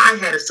you, I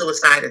had a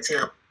suicide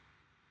attempt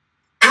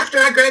after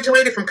I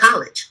graduated from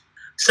college.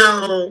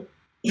 So,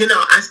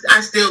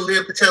 I still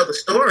live to tell the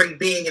story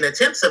being an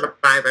attempt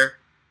survivor,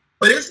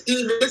 but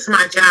it's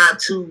my job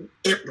to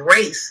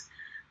embrace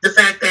the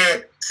fact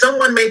that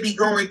someone may be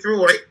going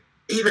through, or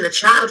even a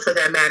child for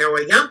that matter, or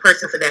a young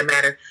person for that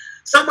matter,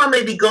 someone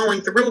may be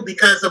going through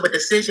because of a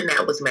decision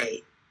that was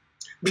made,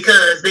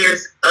 because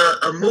there's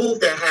a move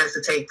that has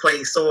to take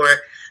place, or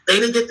they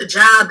didn't get the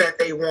job that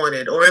they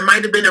wanted, or it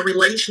might have been a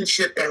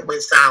relationship that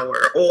went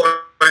sour, or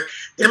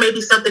there may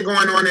be something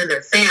going on in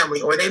their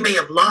family, or they may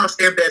have lost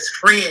their best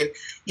friend,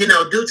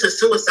 due to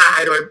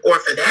suicide, or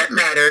for that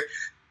matter,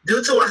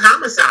 due to a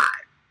homicide.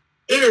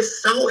 It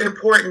is so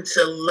important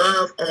to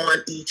love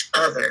on each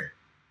other,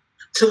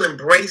 to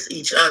embrace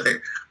each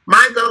other.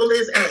 My goal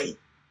is,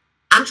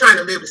 I'm trying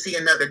to live to see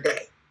another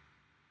day.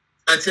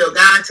 Until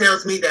God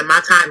tells me that my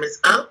time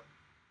is up,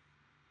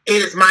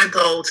 it is my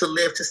goal to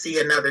live to see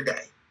another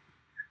day.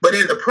 But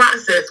in the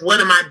process, what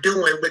am I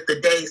doing with the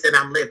days that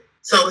I'm living?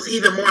 So it's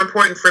even more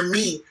important for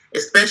me,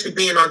 especially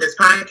being on this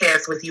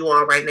podcast with you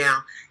all right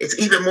now, it's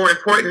even more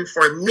important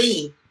for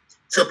me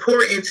to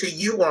pour into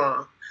you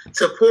all,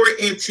 to pour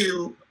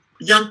into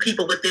young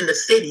people within the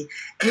city,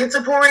 and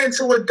to pour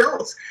into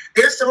adults.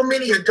 There's so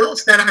many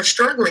adults that are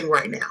struggling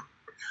right now.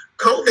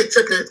 COVID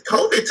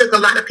took a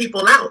lot of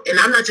people out. And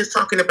I'm not just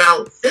talking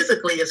about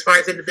physically as far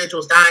as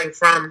individuals dying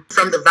from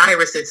the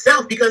virus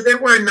itself, because there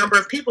were a number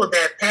of people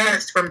that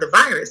passed from the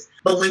virus.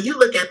 But when you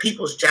look at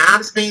people's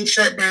jobs being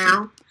shut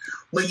down,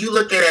 when you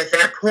look at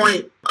that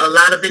point, a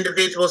lot of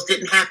individuals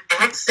didn't have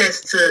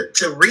access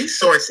to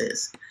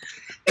resources.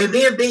 And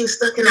then being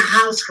stuck in a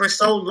house for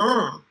so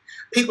long,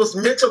 people's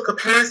mental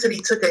capacity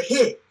took a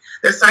hit.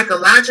 Their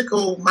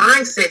psychological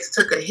mindsets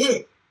took a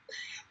hit.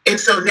 And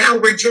so now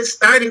we're just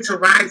starting to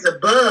rise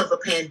above a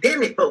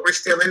pandemic, but we're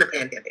still in a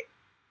pandemic.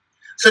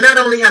 So not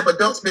only have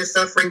adults been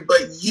suffering,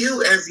 but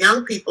you as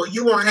young people,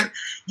 you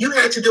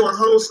had to do a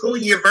whole school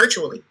year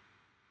virtually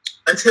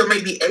until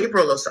maybe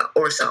April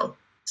or so.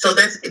 So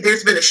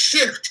there's been a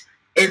shift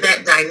in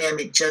that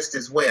dynamic just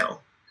as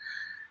well.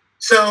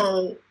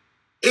 So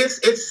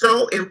it's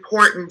so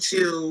important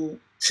to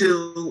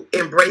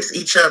embrace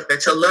each other,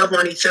 to love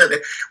on each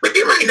other.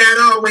 We might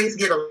not always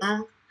get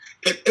along,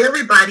 and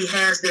everybody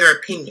has their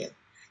opinion.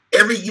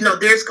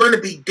 There's going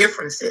to be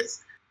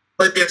differences,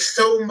 but there's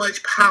so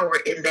much power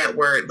in that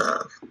word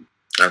love.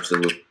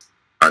 Absolutely.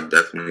 I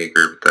definitely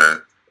agree with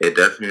that. It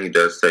definitely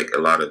does take a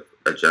lot of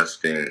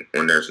adjusting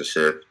when there's a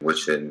shift,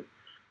 which can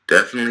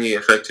definitely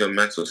affect your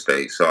mental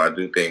state. So I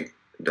do think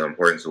the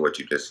importance of what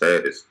you just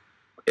said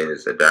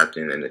is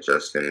adapting and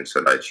adjusting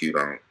so that you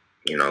don't,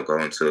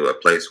 go into a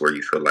place where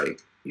you feel like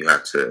you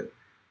have to,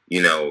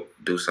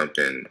 do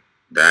something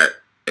that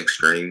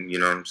extreme, you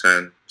know what I'm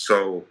saying?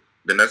 So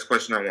the next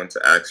question I want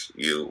to ask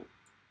you,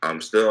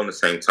 still on the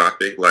same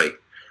topic, like,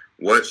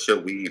 what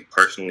should we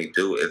personally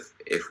do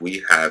if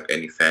we have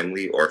any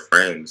family or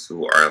friends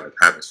who are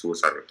having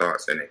suicidal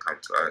thoughts and they come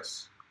to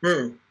us?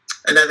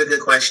 Another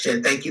good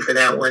question. Thank you for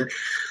that one.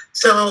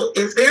 So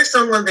if there's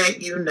someone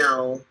that you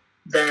know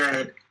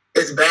that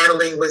is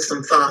battling with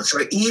some thoughts,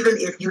 or even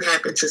if you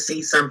happen to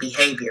see some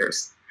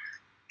behaviors,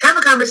 have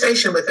a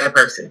conversation with that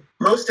person.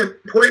 Most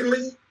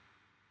importantly,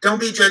 don't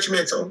be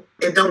judgmental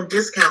and don't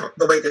discount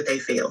the way that they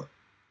feel.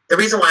 The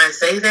reason why I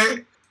say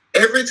that,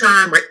 every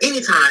time or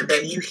any time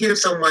that you hear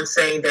someone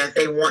saying that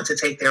they want to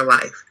take their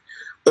life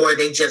or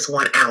they just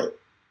want out,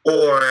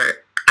 or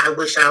I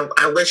wish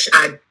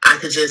I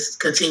could just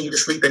continue to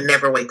sleep and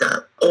never wake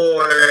up,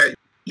 or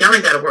y'all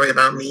ain't got to worry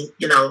about me.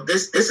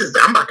 This is,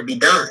 I'm about to be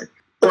done,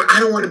 or I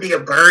don't want to be a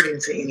burden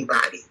to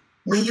anybody.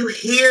 When you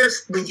hear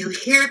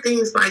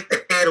things like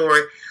that,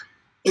 or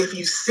if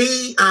you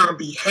see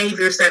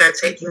behaviors that are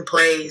taking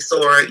place,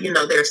 or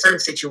there are certain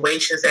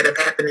situations that have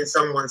happened in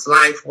someone's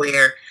life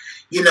where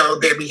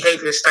their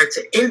behaviors start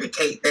to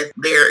indicate that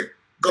they're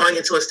going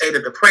into a state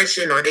of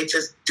depression, or they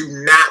just do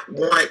not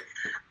want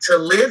to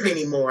live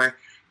anymore,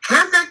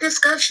 have that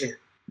discussion.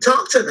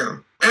 Talk to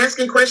them,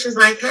 asking questions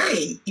like,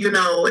 hey, and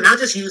I'll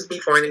just use me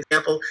for an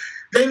example.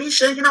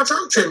 Vaynesia,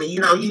 talk to me.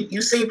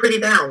 You seem pretty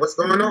down. What's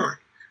going on?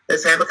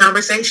 Let's have a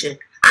conversation.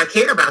 I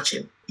care about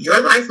you.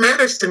 Your life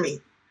matters to me.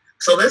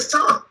 So let's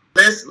talk.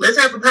 Let's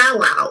have a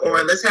powwow,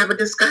 or let's have a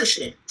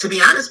discussion. To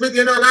be honest with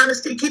you, in all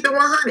honesty, keep it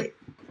 100.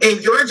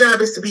 And your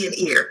job is to be an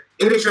ear.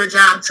 It is your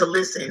job to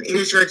listen. It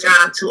is your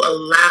job to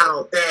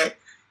allow that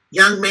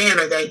young man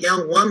or that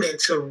young woman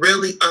to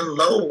really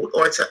unload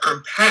or to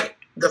unpack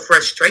the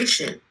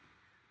frustration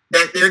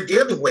that they're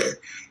dealing with.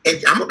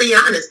 And I'm going to be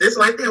honest, this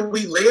life that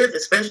we live,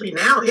 especially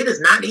now, it is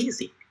not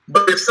easy.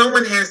 But if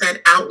someone has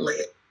that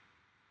outlet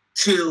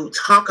to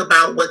talk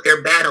about what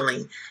they're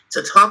battling,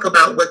 to talk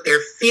about what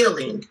they're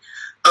feeling,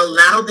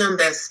 allow them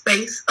that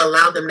space,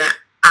 allow them that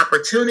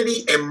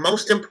opportunity, and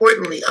most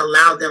importantly,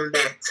 allow them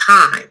that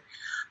time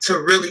to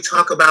really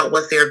talk about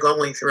what they're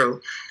going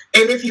through.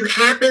 And if you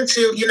happen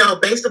to,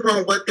 based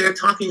upon what they're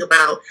talking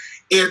about,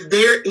 if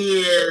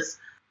there's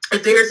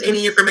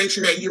any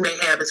information that you may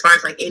have as far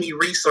as like any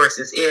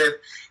resources,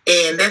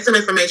 and that's some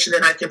information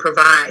that I can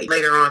provide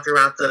later on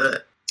throughout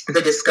the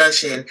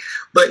discussion.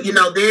 But,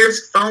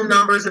 there's phone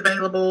numbers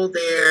available.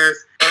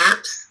 There's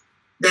apps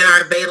that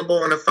are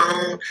available on the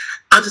phone.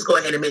 I'll just go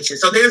ahead and mention.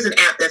 So there's an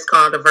app that's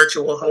called a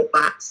Virtual Hope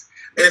Box.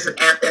 There's an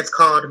app that's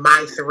called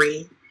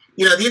My3.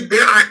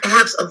 There are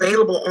apps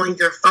available on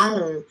your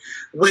phone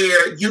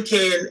where you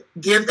can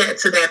give that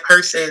to that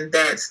person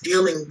that's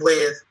dealing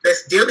with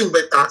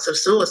thoughts of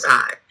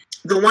suicide.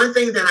 The one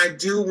thing that I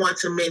do want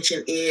to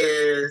mention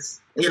is,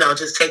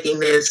 just taking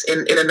this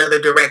in another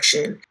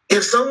direction.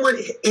 If someone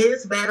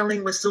is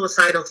battling with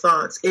suicidal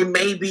thoughts, it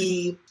may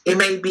be,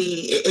 and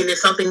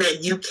it's something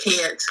that you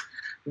can't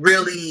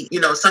really,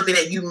 something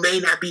that you may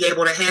not be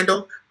able to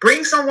handle,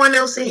 bring someone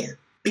else in.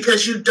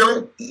 Because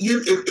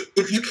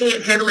if you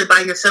can't handle it by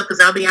yourself, because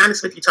I'll be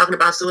honest with you, talking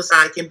about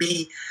suicide can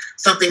be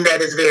something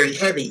that is very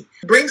heavy.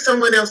 Bring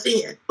someone else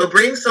in, but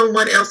bring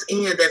someone else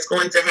in that's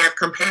going to have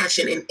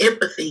compassion and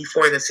empathy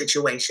for the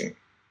situation.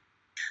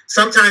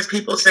 Sometimes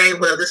people say,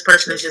 well, this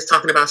person is just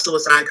talking about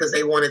suicide because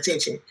they want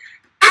attention.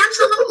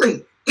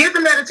 Absolutely. Give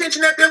them that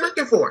attention that they're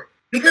looking for,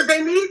 because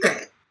they need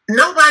that.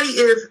 Nobody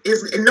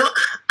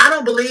I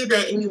don't believe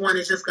that anyone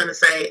is just going to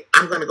say,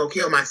 I'm going to go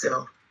kill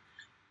myself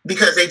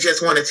because they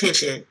just want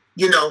attention,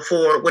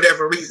 for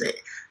whatever reason.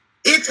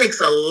 It takes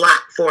a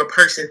lot for a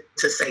person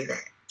to say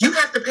that. You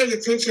have to pay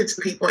attention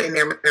to people and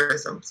their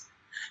mannerisms.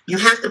 You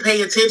have to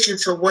pay attention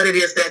to what it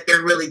is that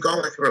they're really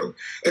going through.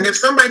 And if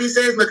somebody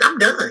says, look, I'm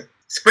done,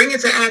 spring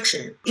into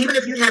action. Even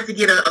if you have to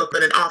get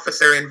an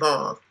officer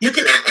involved, you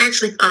can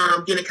actually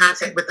get in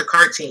contact with the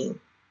CART team,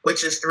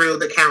 which is through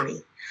the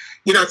county.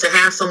 To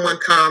have someone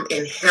come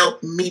and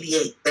help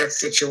mediate that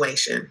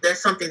situation.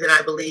 That's something that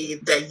I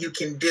believe that you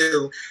can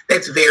do.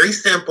 That's very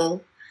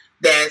simple.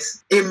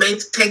 It may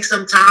take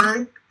some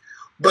time,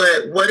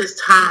 but what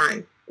is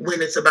time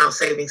when it's about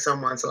saving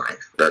someone's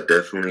life? That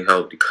definitely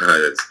helped,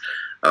 because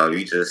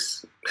you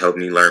just helped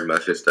me learn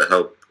methods to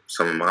help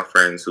some of my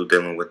friends who are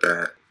dealing with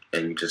that,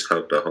 and you just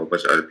helped a whole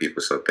bunch of other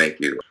people. So thank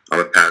you. I'm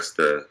going to pass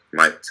the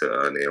mic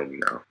to Naomi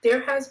now.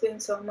 There has been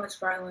so much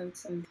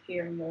violence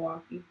here in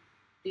Milwaukee.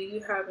 Do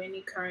you have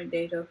any current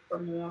data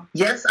from Milwaukee?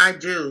 Yes, I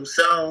do.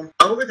 So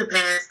over the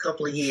past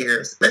couple of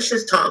years, let's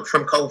just talk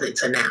from COVID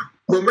to now.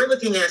 When we're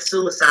looking at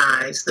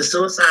suicides, the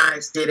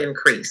suicides did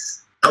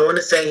increase. I want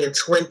to say in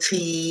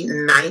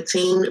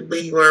 2019,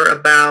 we were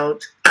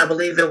about, I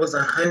believe it was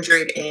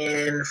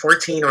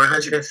 114 or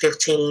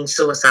 115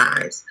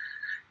 suicides.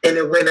 And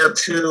it went up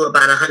to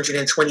about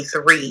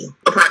 123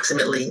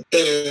 approximately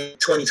in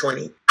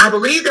 2020. I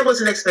believe there was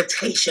an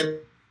expectation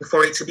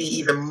for it to be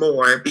even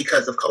more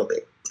because of COVID.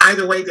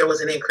 Either way, there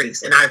was an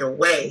increase. And either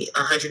way,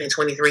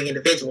 123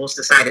 individuals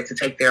decided to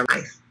take their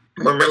life.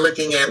 When we're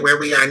looking at where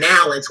we are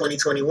now in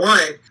 2021,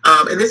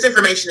 and this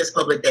information is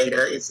public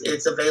data,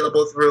 it's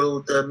available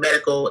through the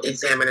medical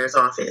examiner's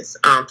office,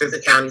 through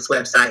the county's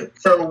website.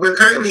 So we're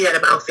currently at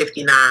about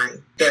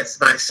 59 deaths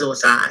by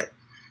suicide.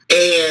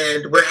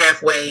 And we're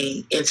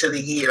halfway into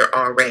the year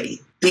already.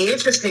 The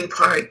interesting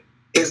part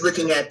is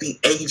looking at the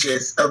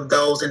ages of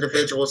those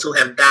individuals who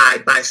have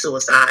died by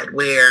suicide,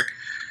 where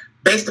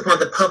based upon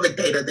the public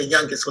data, the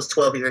youngest was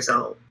 12 years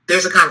old.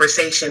 There's a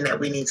conversation that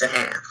we need to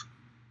have,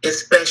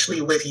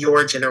 especially with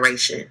your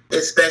generation,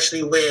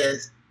 especially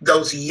with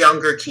those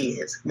younger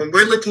kids. When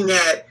we're looking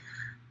at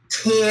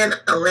 10,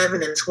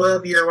 11, and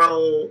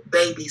 12-year-old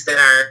babies that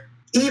are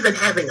even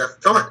having a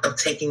thought of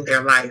taking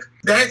their life.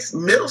 That's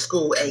middle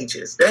school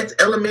ages. That's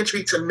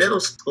elementary to middle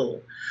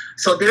school.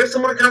 So there's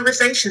some more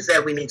conversations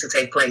that we need to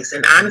take place.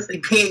 And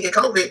honestly, being in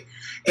COVID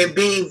and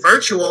being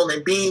virtual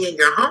and being in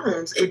your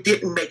homes, it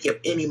didn't make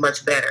it any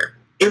much better.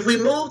 If we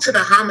move to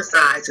the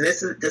homicides, and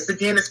this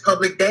again is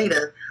public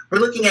data, we're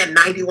looking at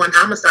 91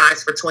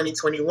 homicides for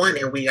 2021,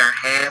 and we are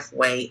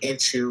halfway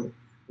into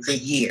the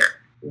year.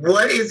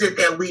 What is it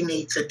that we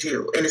need to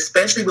do? And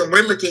especially when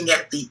we're looking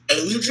at the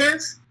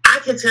ages, I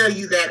can tell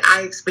you that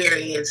I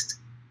experienced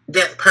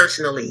death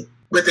personally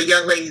with a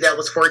young lady that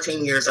was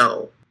 14 years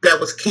old that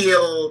was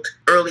killed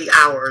early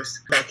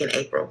hours back in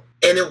April.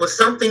 And it was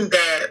something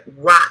that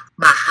rocked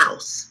my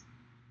house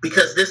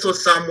because this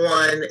was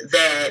someone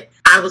that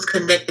I was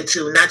connected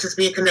to, not just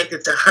being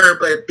connected to her,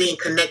 but being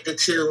connected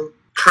to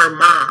her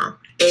mom.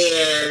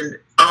 And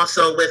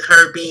also with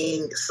her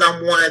being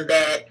someone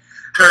that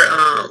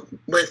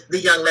with the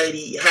young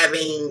lady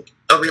having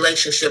a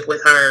relationship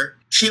with her,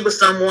 she was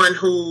someone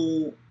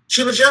who,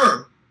 she was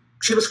young.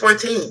 She was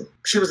 14.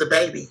 She was a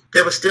baby.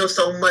 There was still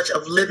so much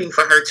of living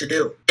for her to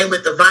do. And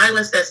with the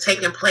violence that's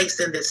taking place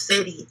in this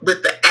city,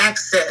 with the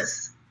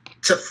access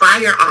to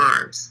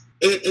firearms,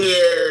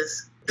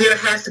 there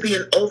has to be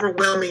an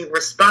overwhelming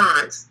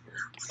response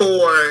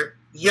for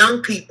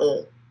young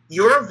people.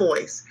 Your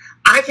voice.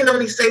 I can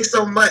only say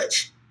so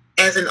much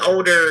as an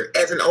older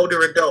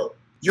adult.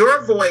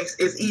 Your voice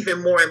is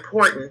even more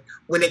important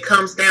when it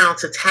comes down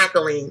to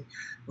tackling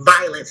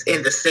violence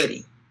in the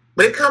city.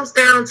 When it comes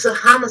down to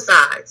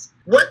homicides,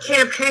 what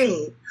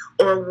campaign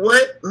or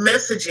what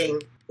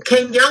messaging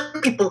can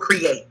young people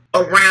create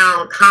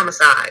around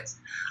homicides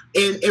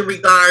in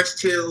regards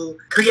to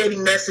creating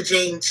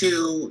messaging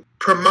to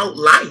promote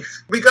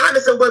life?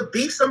 Regardless of what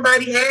beef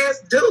somebody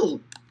has,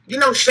 dude,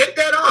 shake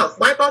that off,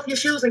 wipe off your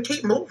shoes and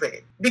keep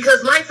moving.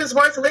 Because life is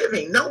worth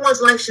living. No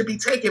one's life should be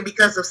taken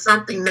because of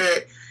something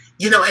that,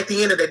 at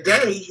the end of the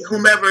day,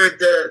 whomever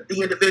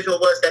the individual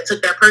was that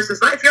took that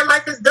person's life, your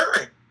life is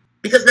done.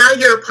 Because now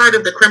you're a part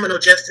of the criminal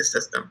justice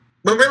system.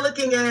 When we're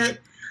looking at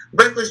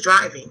reckless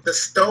driving, the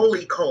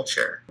Stoli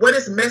culture, what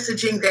is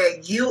messaging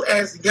that you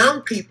as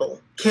young people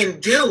can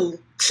do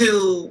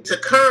to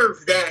curb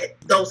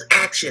those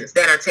actions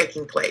that are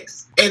taking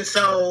place? And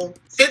so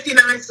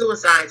 59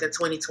 suicides in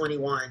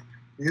 2021,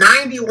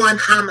 91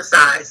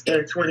 homicides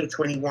in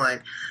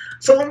 2021.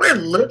 So when we're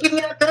looking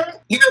at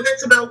that,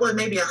 that's about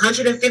maybe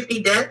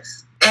 150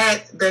 deaths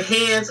at the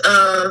hands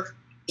of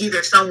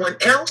either someone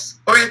else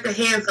or at the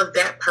hands of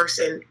that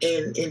person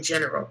in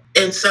general.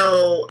 And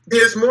so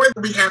there's more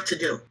that we have to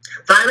do.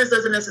 Violence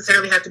doesn't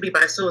necessarily have to be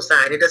by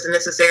suicide. It doesn't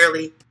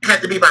necessarily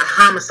have to be by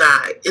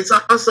homicide. It's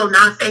also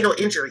non-fatal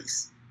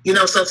injuries.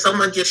 So if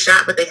someone gets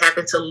shot, but they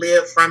happen to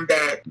live from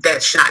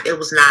that shot, it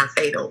was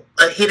non-fatal.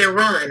 A hit and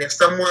run, if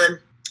someone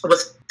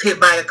was hit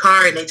by a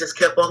car and they just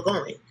kept on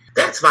going,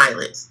 that's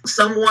violence.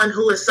 Someone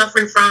who is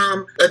suffering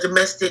from a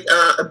domestic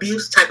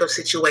abuse type of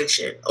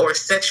situation or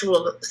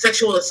sexual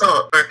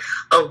assault or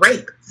a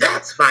rape,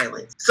 that's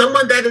violence.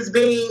 Someone that is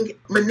being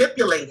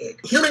manipulated,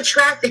 human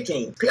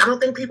trafficking. I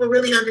don't think people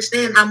really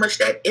understand how much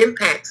that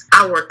impacts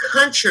our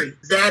country.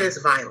 That is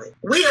violent.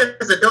 We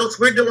as adults,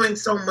 we're doing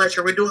so much,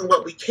 or we're doing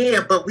what we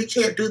can, but we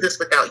can't do this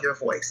without your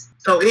voice.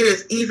 So it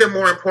is even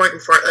more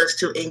important for us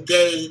to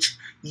engage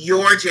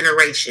your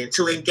generation,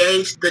 to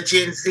engage the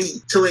Gen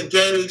Z, to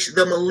engage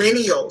the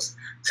millennials,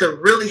 to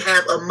really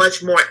have a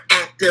much more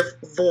active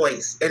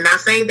voice. And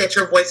not saying that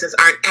your voices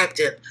aren't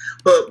active,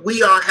 but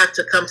we all have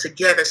to come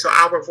together so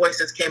our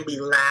voices can be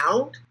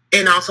loud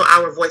and also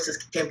our voices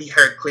can be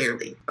heard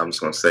clearly. I'm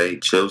just going to say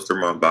chills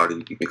through my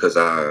body because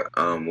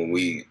when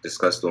we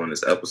discussed doing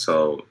this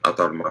episode, I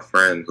thought of my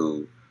friend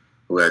who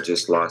had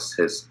just lost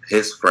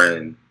his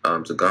friend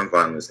to gun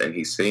violence, and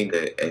he's seen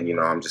it. And,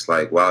 I'm just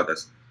like, wow,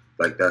 that's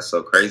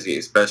so crazy,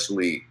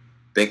 especially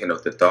thinking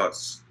of the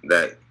thoughts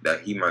that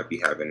he might be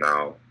having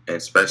now, and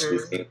especially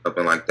seeing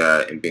something like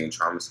that and being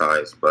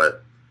traumatized.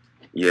 But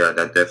yeah,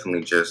 that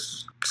definitely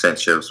just sent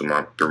chills through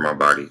my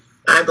body.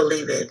 I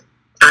believe it.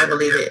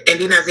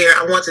 And Nazir,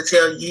 I want to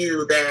tell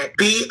you that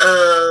be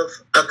of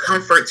a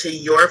comfort to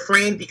your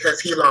friend because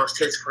he lost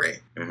his friend.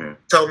 Mm-hmm.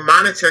 So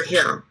monitor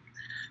him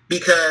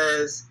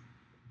because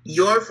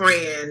your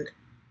friend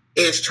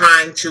is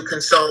trying to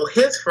console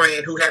his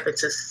friend who happened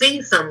to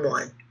see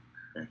someone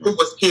who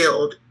was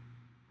killed,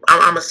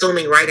 I'm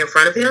assuming right in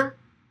front of him.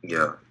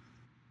 Yeah.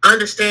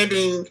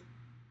 Understanding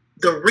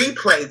the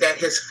replay that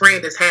his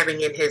friend is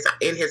having in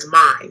his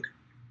mind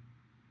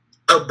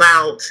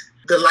about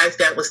the life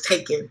that was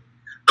taken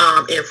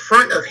in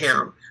front of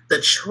him, the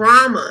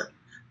trauma,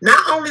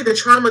 not only the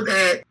trauma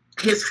that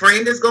his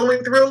friend is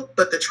going through,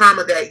 but the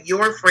trauma that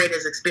your friend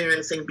is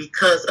experiencing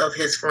because of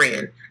his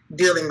friend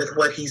dealing with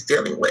what he's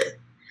dealing with.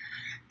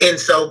 And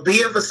so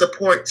be of a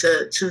support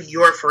to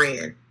your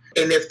friend.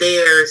 And if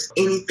there's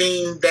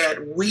anything that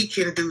we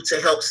can do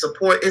to help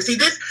support, and see,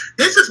 this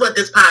is what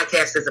this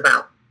podcast is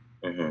about.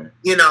 Mm-hmm.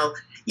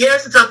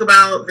 Yes, to talk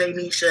about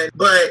Vaynesia,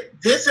 but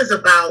this is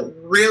about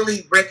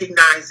really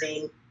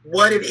recognizing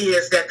what it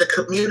is that the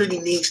community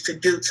needs to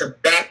do to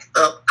back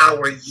up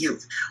our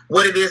youth,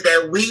 what it is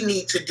that we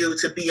need to do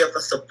to be of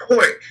a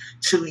support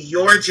to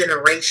your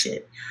generation.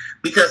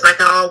 Because like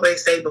I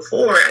always say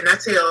before, and I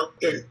tell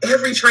in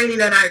every training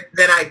that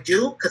I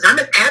do, because I'm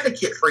an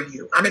advocate for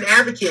you. I'm an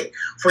advocate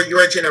for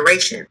your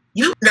generation.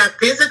 You not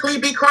physically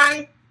be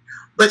crying,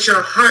 but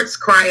your hearts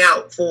cry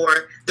out for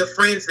the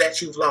friends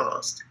that you've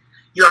lost.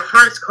 Your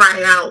hearts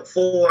cry out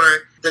for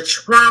the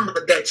trauma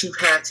that you've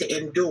had to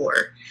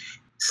endure.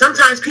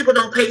 Sometimes people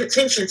don't pay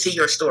attention to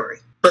your story,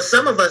 but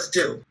some of us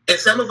do. And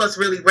some of us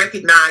really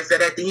recognize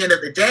that at the end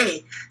of the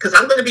day, because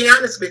I'm going to be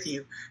honest with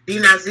you, D.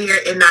 Nazir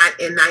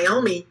and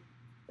Naomi,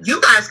 you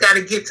guys got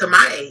to get to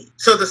my age.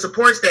 So the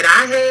supports that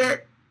I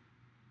had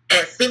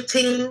at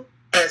 15,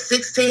 at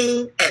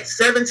 16, at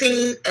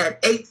 17,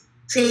 at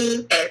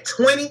 18, at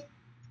 20,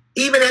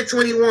 even at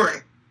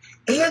 21,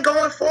 and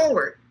going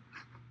forward,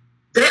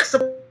 that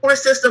support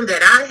system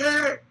that I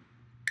had,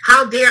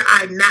 how dare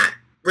I not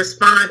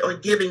respond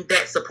on giving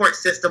that support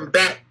system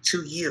back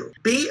to you?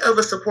 Be of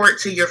a support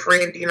to your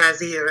friend D.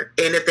 Nazir,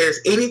 and if there's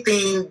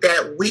anything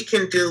that we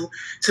can do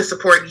to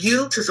support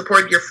you, to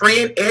support your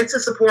friend, and to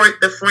support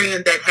the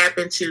friend that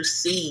happened to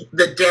see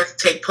the death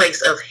take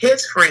place of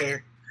his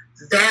friend,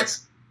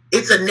 it's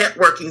a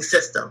networking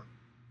system.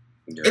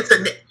 Yeah.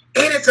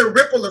 It's a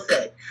ripple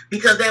effect,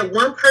 because that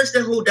one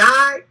person who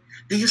died,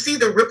 do you see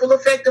the ripple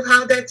effect of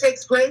how that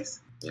takes place?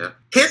 Yeah.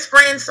 His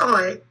friend saw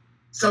it,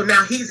 so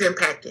now he's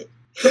impacted.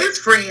 His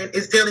friend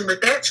is dealing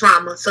with that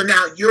trauma, so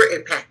now you're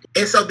impacted.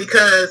 And so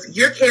because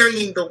you're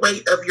carrying the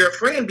weight of your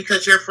friend,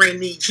 because your friend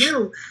needs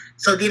you,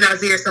 so D.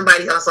 Nazir,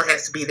 somebody also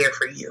has to be there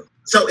for you.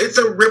 So it's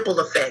a ripple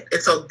effect.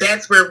 And so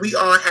that's where we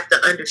all have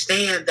to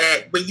understand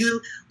that when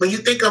you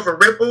think of a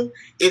ripple,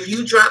 if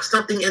you drop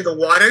something in the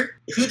water,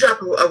 if you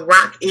drop a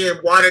rock in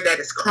water that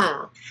is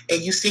calm,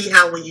 and you see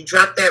how when you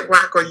drop that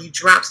rock or you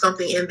drop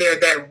something in there,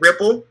 that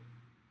ripple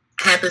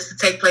happens to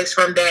take place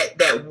from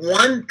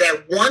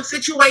that one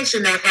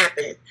situation that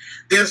happened,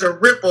 there's a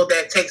ripple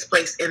that takes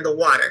place in the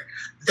water.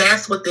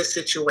 That's what this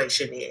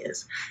situation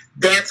is.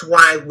 That's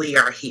why we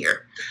are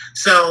here.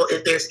 So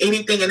if there's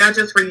anything, and not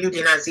just for you,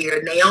 D.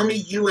 Nazir, Naomi,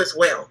 you as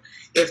well,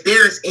 if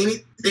there is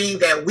anything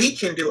that we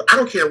can do, I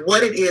don't care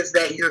what it is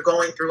that you're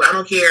going through. I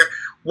don't care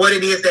what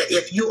it is that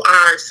if you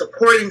are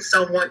supporting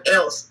someone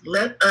else,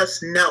 let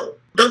us know.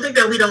 Don't think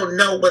that we don't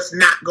know what's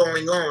not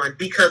going on,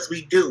 because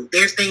we do.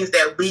 There's things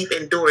that we've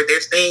endured.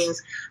 There's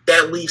things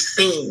that we've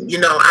seen. You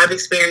know, I've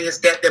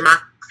experienced death in my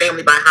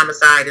family by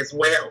homicide as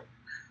well.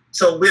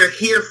 So we're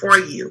here for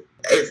you.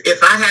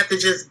 If I have to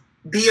just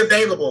be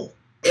available,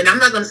 and I'm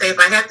not going to say if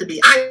I have to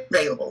be, I'm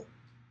available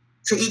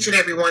to each and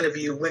every one of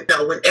you.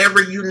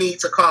 Whenever you need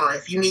to call,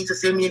 if you need to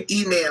send me an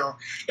email,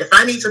 if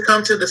I need to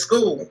come to the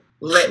school,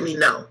 let me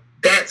know.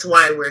 That's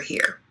why we're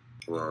here.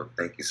 Well,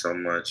 thank you so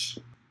much.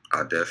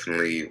 I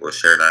definitely will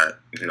share that,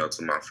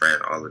 to my friend,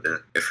 all of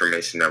the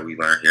information that we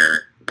learn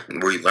here.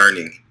 We're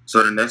learning.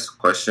 So the next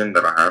question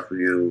that I have for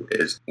you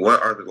is,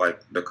 what are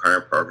the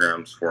current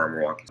programs for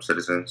Milwaukee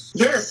citizens?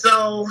 Yes,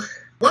 so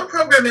one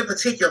program in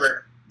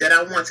particular that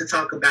I want to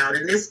talk about,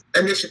 and this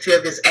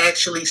initiative is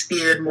actually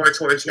steered more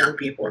towards young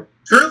people.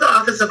 Through the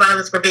Office of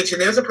Violence Prevention,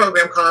 there's a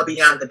program called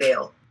Beyond the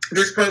Veil.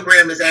 This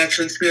program is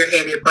actually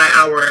spearheaded by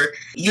our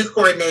youth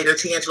coordinator,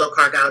 D'Angelo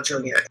Cargyle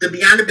Jr. The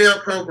Beyond the Veil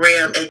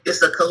program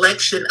is a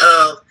collection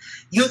of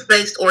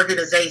youth-based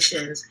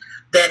organizations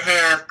that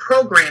have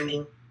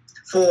programming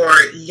for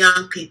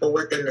young people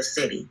within the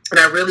city. And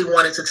I really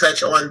wanted to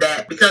touch on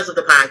that because of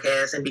the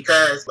podcast and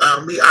because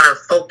we are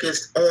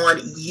focused on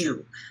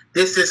you.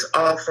 This is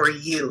all for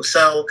you.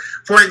 So,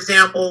 for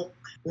example,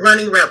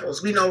 Running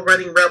Rebels. We know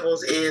Running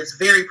Rebels is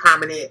very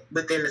prominent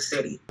within the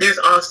city. There's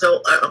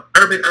also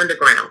Urban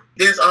Underground.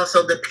 There's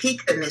also the Peak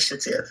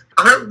Initiative.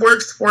 Art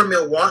Works for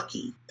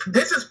Milwaukee.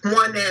 This is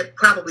one that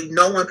probably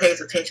no one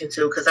pays attention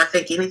to, because I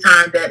think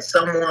anytime that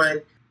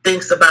someone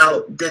thinks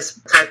about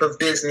this type of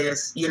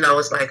business,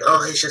 it's like,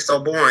 oh, it's just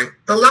so boring.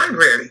 The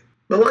library,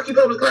 Milwaukee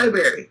Public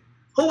Library.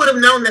 Who would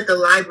have known that the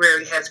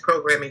library has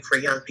programming for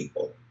young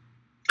people?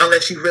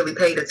 Unless you really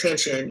paid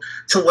attention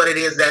to what it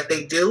is that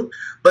they do.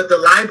 But the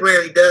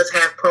library does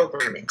have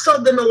programming. So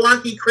the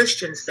Milwaukee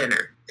Christian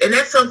Center. And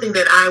that's something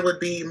that I would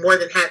be more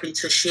than happy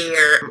to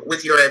share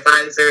with your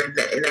advisor.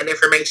 And that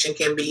information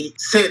can be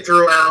sent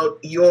throughout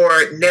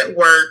your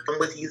network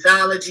with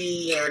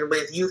Youthology and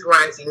with Youth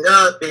Rising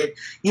Up and,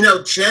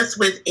 just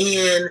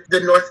within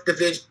the North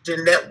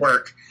Division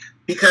network.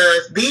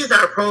 Because these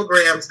are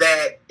programs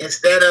that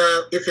instead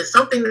of, if it's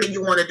something that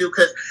you want to do,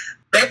 because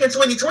back in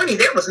 2020,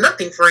 there was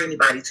nothing for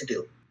anybody to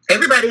do.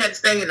 Everybody had to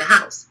stay in the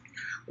house.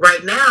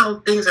 Right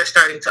now, things are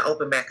starting to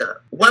open back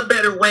up. What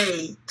better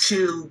way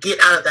to get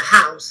out of the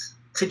house,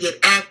 to get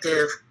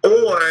active,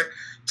 or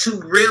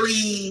to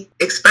really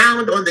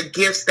expound on the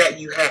gifts that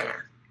you have?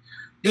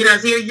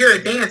 Nazir, you're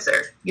a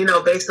dancer,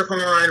 based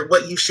upon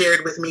what you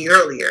shared with me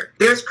earlier.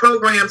 There's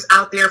programs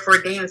out there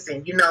for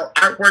dancing,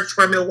 Art Works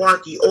for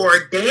Milwaukee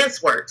or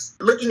Dance Works,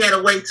 looking at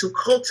a way to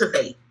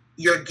cultivate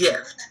your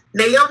gift.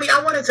 Naomi,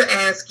 I wanted to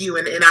ask you,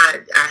 and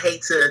I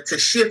hate to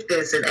shift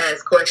this and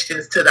ask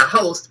questions to the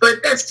host,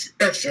 but that's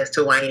just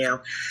who I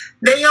am.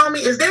 Naomi,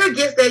 is there a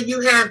gift that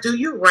you have? Do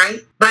you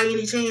write by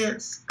any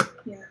chance?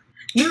 Yeah.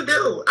 You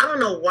do. I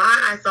don't know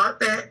why I thought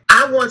that.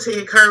 I want to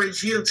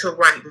encourage you to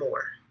write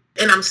more.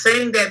 And I'm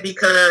saying that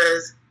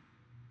because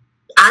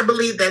I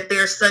believe that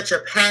there's such a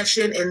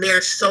passion and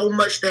there's so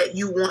much that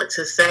you want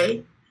to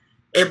say.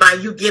 And by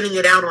you getting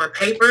it out on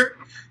paper,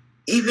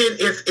 even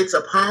if it's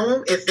a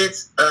poem, if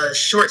it's a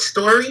short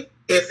story,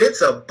 if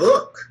it's a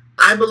book,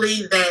 I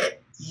believe that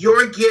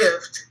your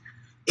gift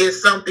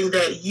is something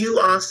that you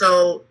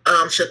also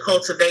should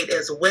cultivate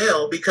as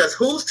well, because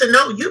who's to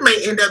know, you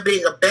may end up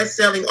being a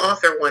best-selling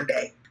author one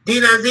day.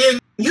 Dinazir,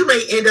 you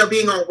may end up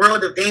being on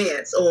World of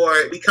Dance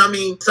or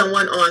becoming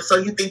someone on So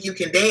You Think You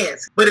Can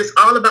Dance. But it's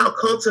all about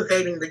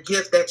cultivating the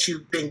gift that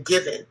you've been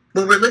given.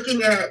 When we're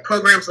looking at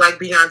programs like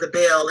Beyond the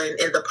Bell and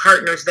the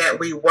partners that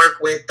we work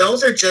with,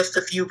 those are just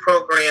a few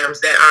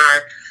programs that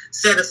are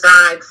set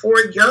aside for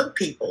young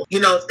people. You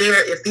know,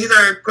 if these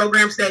are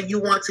programs that you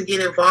want to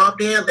get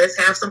involved in, let's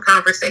have some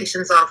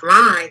conversations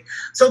offline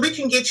so we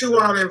can get you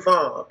all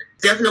involved.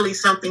 Definitely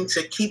something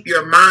to keep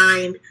your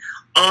mind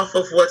off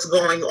of what's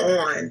going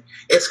on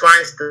as far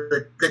as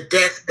the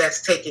death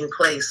that's taking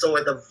place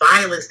or the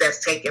violence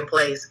that's taking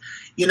place.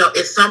 You know,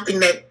 it's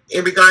something that,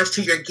 in regards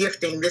to your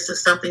gifting, this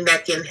is something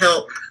that can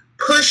help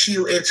push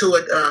you into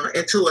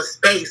a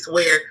space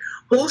where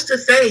who's to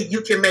say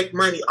you can make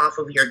money off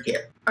of your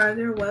gift. Are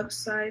there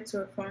websites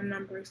or phone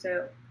numbers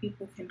that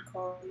people can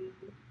call you?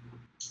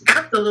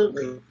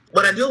 Absolutely.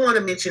 What I do want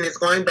to mention is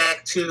going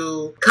back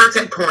to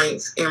contact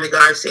points in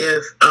regards to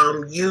if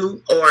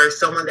you or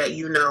someone that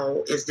you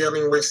know is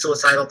dealing with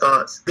suicidal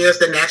thoughts. There's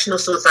the National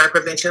Suicide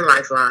Prevention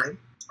Lifeline.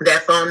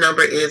 That phone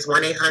number is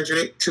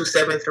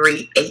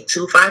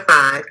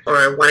 1-800-273-8255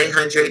 or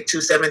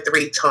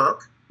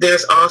 1-800-273-TALK.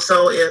 There's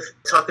also, if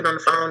talking on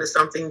the phone is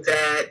something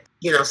that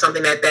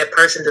that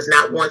person does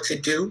not want to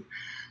do,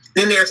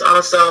 then there's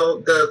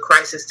also the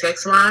crisis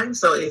text line.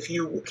 So if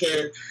you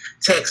can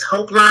text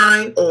Hope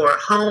Line or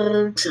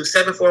Home to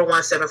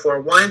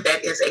 741-741,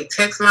 that is a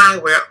text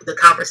line where the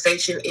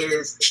conversation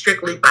is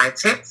strictly by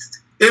text.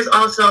 There's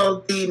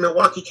also the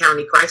Milwaukee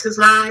County Crisis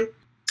Line,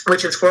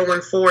 which is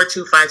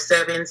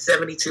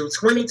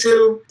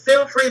 414-257-7222.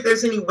 Feel free if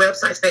there's any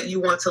websites that you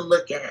want to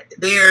look at.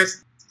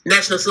 There's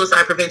National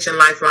Suicide Prevention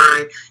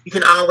Lifeline. You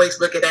can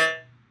always look at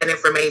that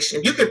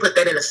information. You can put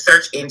that in a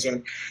search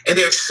engine, and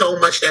there's so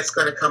much that's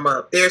going to come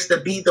up. There's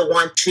the Be the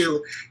One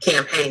To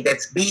campaign.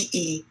 That's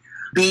Be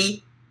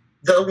the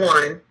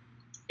One,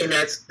 and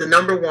that's the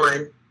number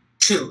 1,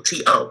 2,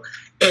 T-O.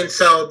 And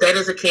so that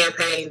is a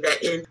campaign that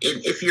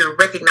if you're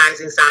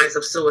recognizing signs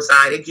of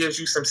suicide, it gives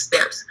you some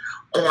steps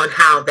on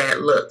how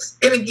that looks.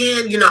 And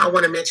again, I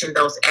want to mention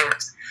those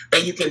apps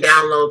that you can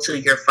download to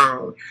your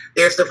phone.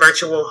 There's the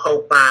Virtual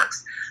Hope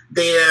Box.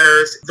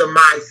 There's the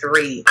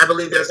My3. I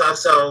believe there's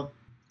also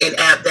an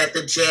app that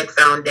the JED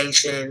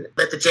Foundation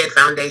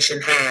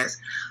has.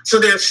 So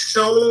there's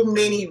so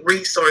many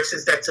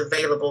resources that's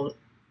available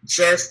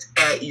just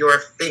at your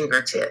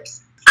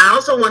fingertips. I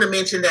also want to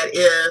mention that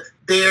if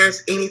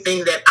there's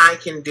anything that I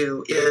can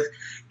do, if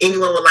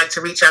anyone would like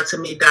to reach out to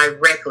me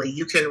directly,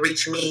 you can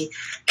reach me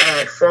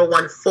at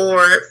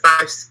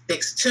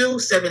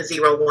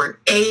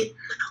 414-562-7018,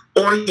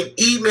 or you can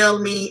email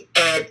me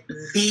at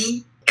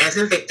as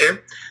in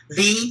Victor,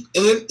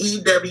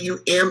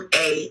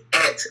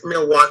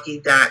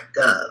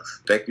 VNEWMA@milwaukee.gov.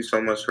 Thank you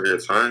so much for your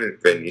time,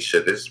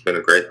 Vaynesia. This has been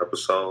a great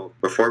episode.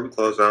 Before we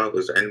close out,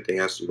 is there anything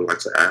else you would like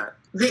to add?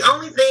 The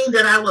only thing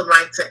that I would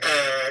like to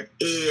add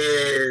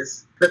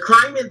is the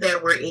climate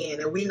that we're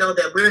in. And we know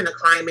that we're in a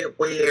climate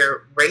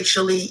where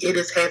racially it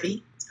is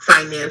heavy,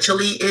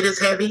 financially it is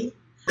heavy.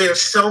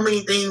 There's so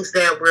many things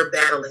that we're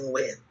battling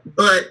with.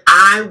 But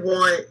I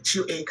want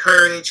to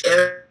encourage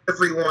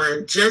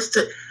everyone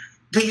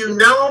do you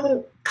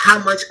know how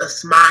much a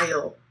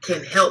smile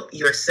can help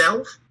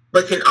yourself,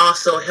 but can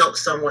also help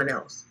someone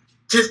else?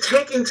 Just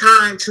taking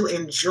time to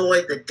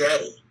enjoy the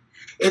day.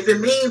 If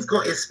it means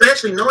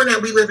especially knowing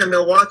that we live in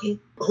Milwaukee,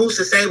 who's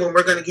to say when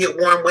we're going to get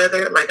warm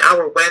weather, like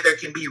our weather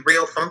can be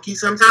real funky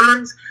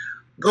sometimes,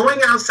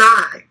 going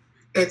outside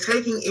and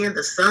taking in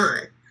the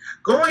sun,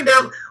 going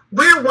down.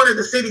 We're one of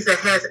the cities that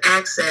has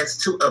access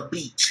to a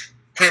beach,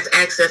 has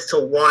access to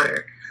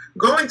water.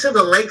 Going to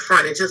the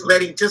lakefront and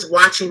just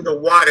watching the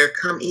water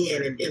come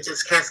in and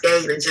just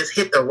cascade and just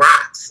hit the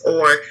rocks,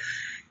 or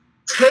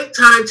take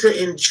time to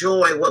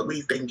enjoy what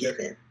we've been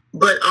given,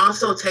 but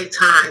also take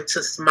time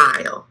to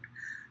smile.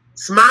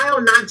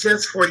 Smile not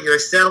just for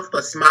yourself,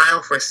 but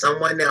smile for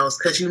someone else,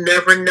 because you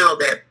never know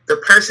that the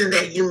person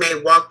that you may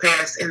walk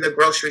past in the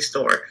grocery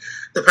store,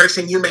 the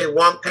person you may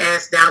walk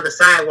past down the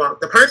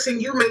sidewalk, the person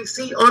you may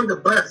see on the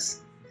bus,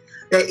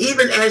 that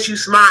even as you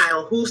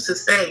smile, who's to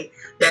say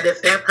that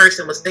if that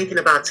person was thinking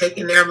about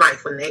taking their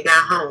life when they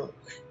got home,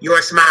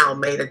 your smile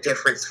made a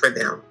difference for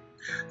them.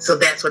 So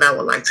that's what I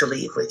would like to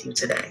leave with you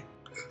today.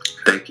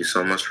 Thank you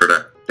so much for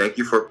that. Thank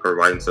you for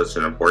providing such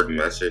an important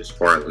message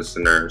for our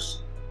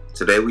listeners.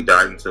 Today we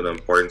dive into the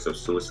importance of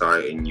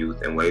suicide in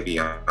youth and way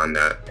beyond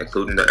that,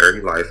 including the early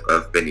life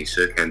of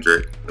Vaynesia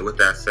Kendrick. And with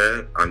that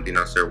said, I'm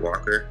Dinasir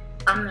Walker.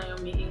 I'm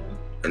Naomi Eden.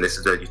 And this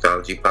is the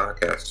Youthology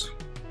Podcast.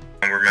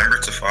 And remember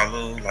to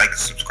follow, like, and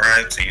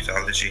subscribe to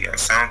Youthology on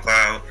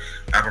SoundCloud,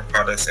 Apple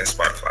Products, and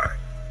Spotify.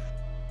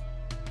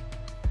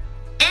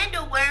 And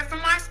a word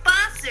from our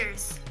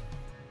sponsors.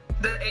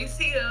 The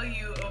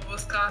ACLU of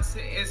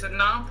Wisconsin is a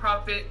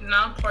nonprofit,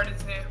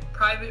 nonpartisan,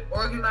 private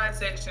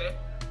organization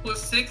with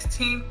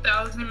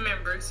 16,000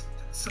 members.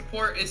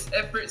 Support its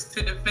efforts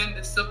to defend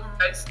the civil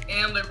rights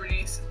and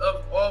liberties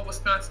of all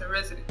Wisconsin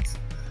residents.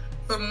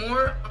 For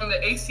more on the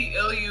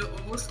ACLU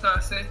of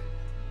Wisconsin,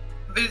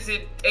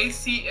 visit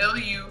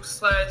aclu/wi.org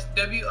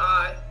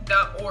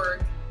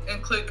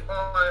and click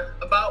on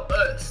About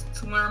Us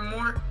to learn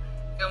more,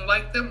 and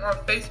like them on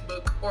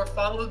Facebook or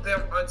follow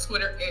them on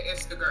Twitter and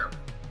Instagram.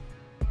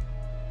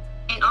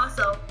 And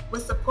also,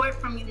 with support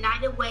from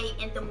United Way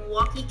and the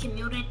Milwaukee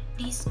Community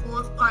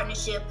Schools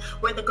Partnership,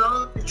 where the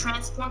goal is to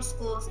transform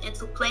schools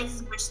into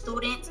places where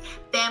students,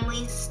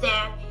 families,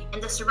 staff,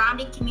 and the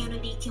surrounding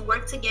community can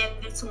work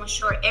together to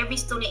ensure every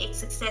student is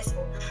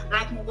successful,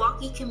 like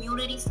Milwaukee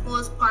Community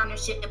Schools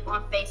Partnership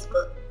on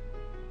Facebook.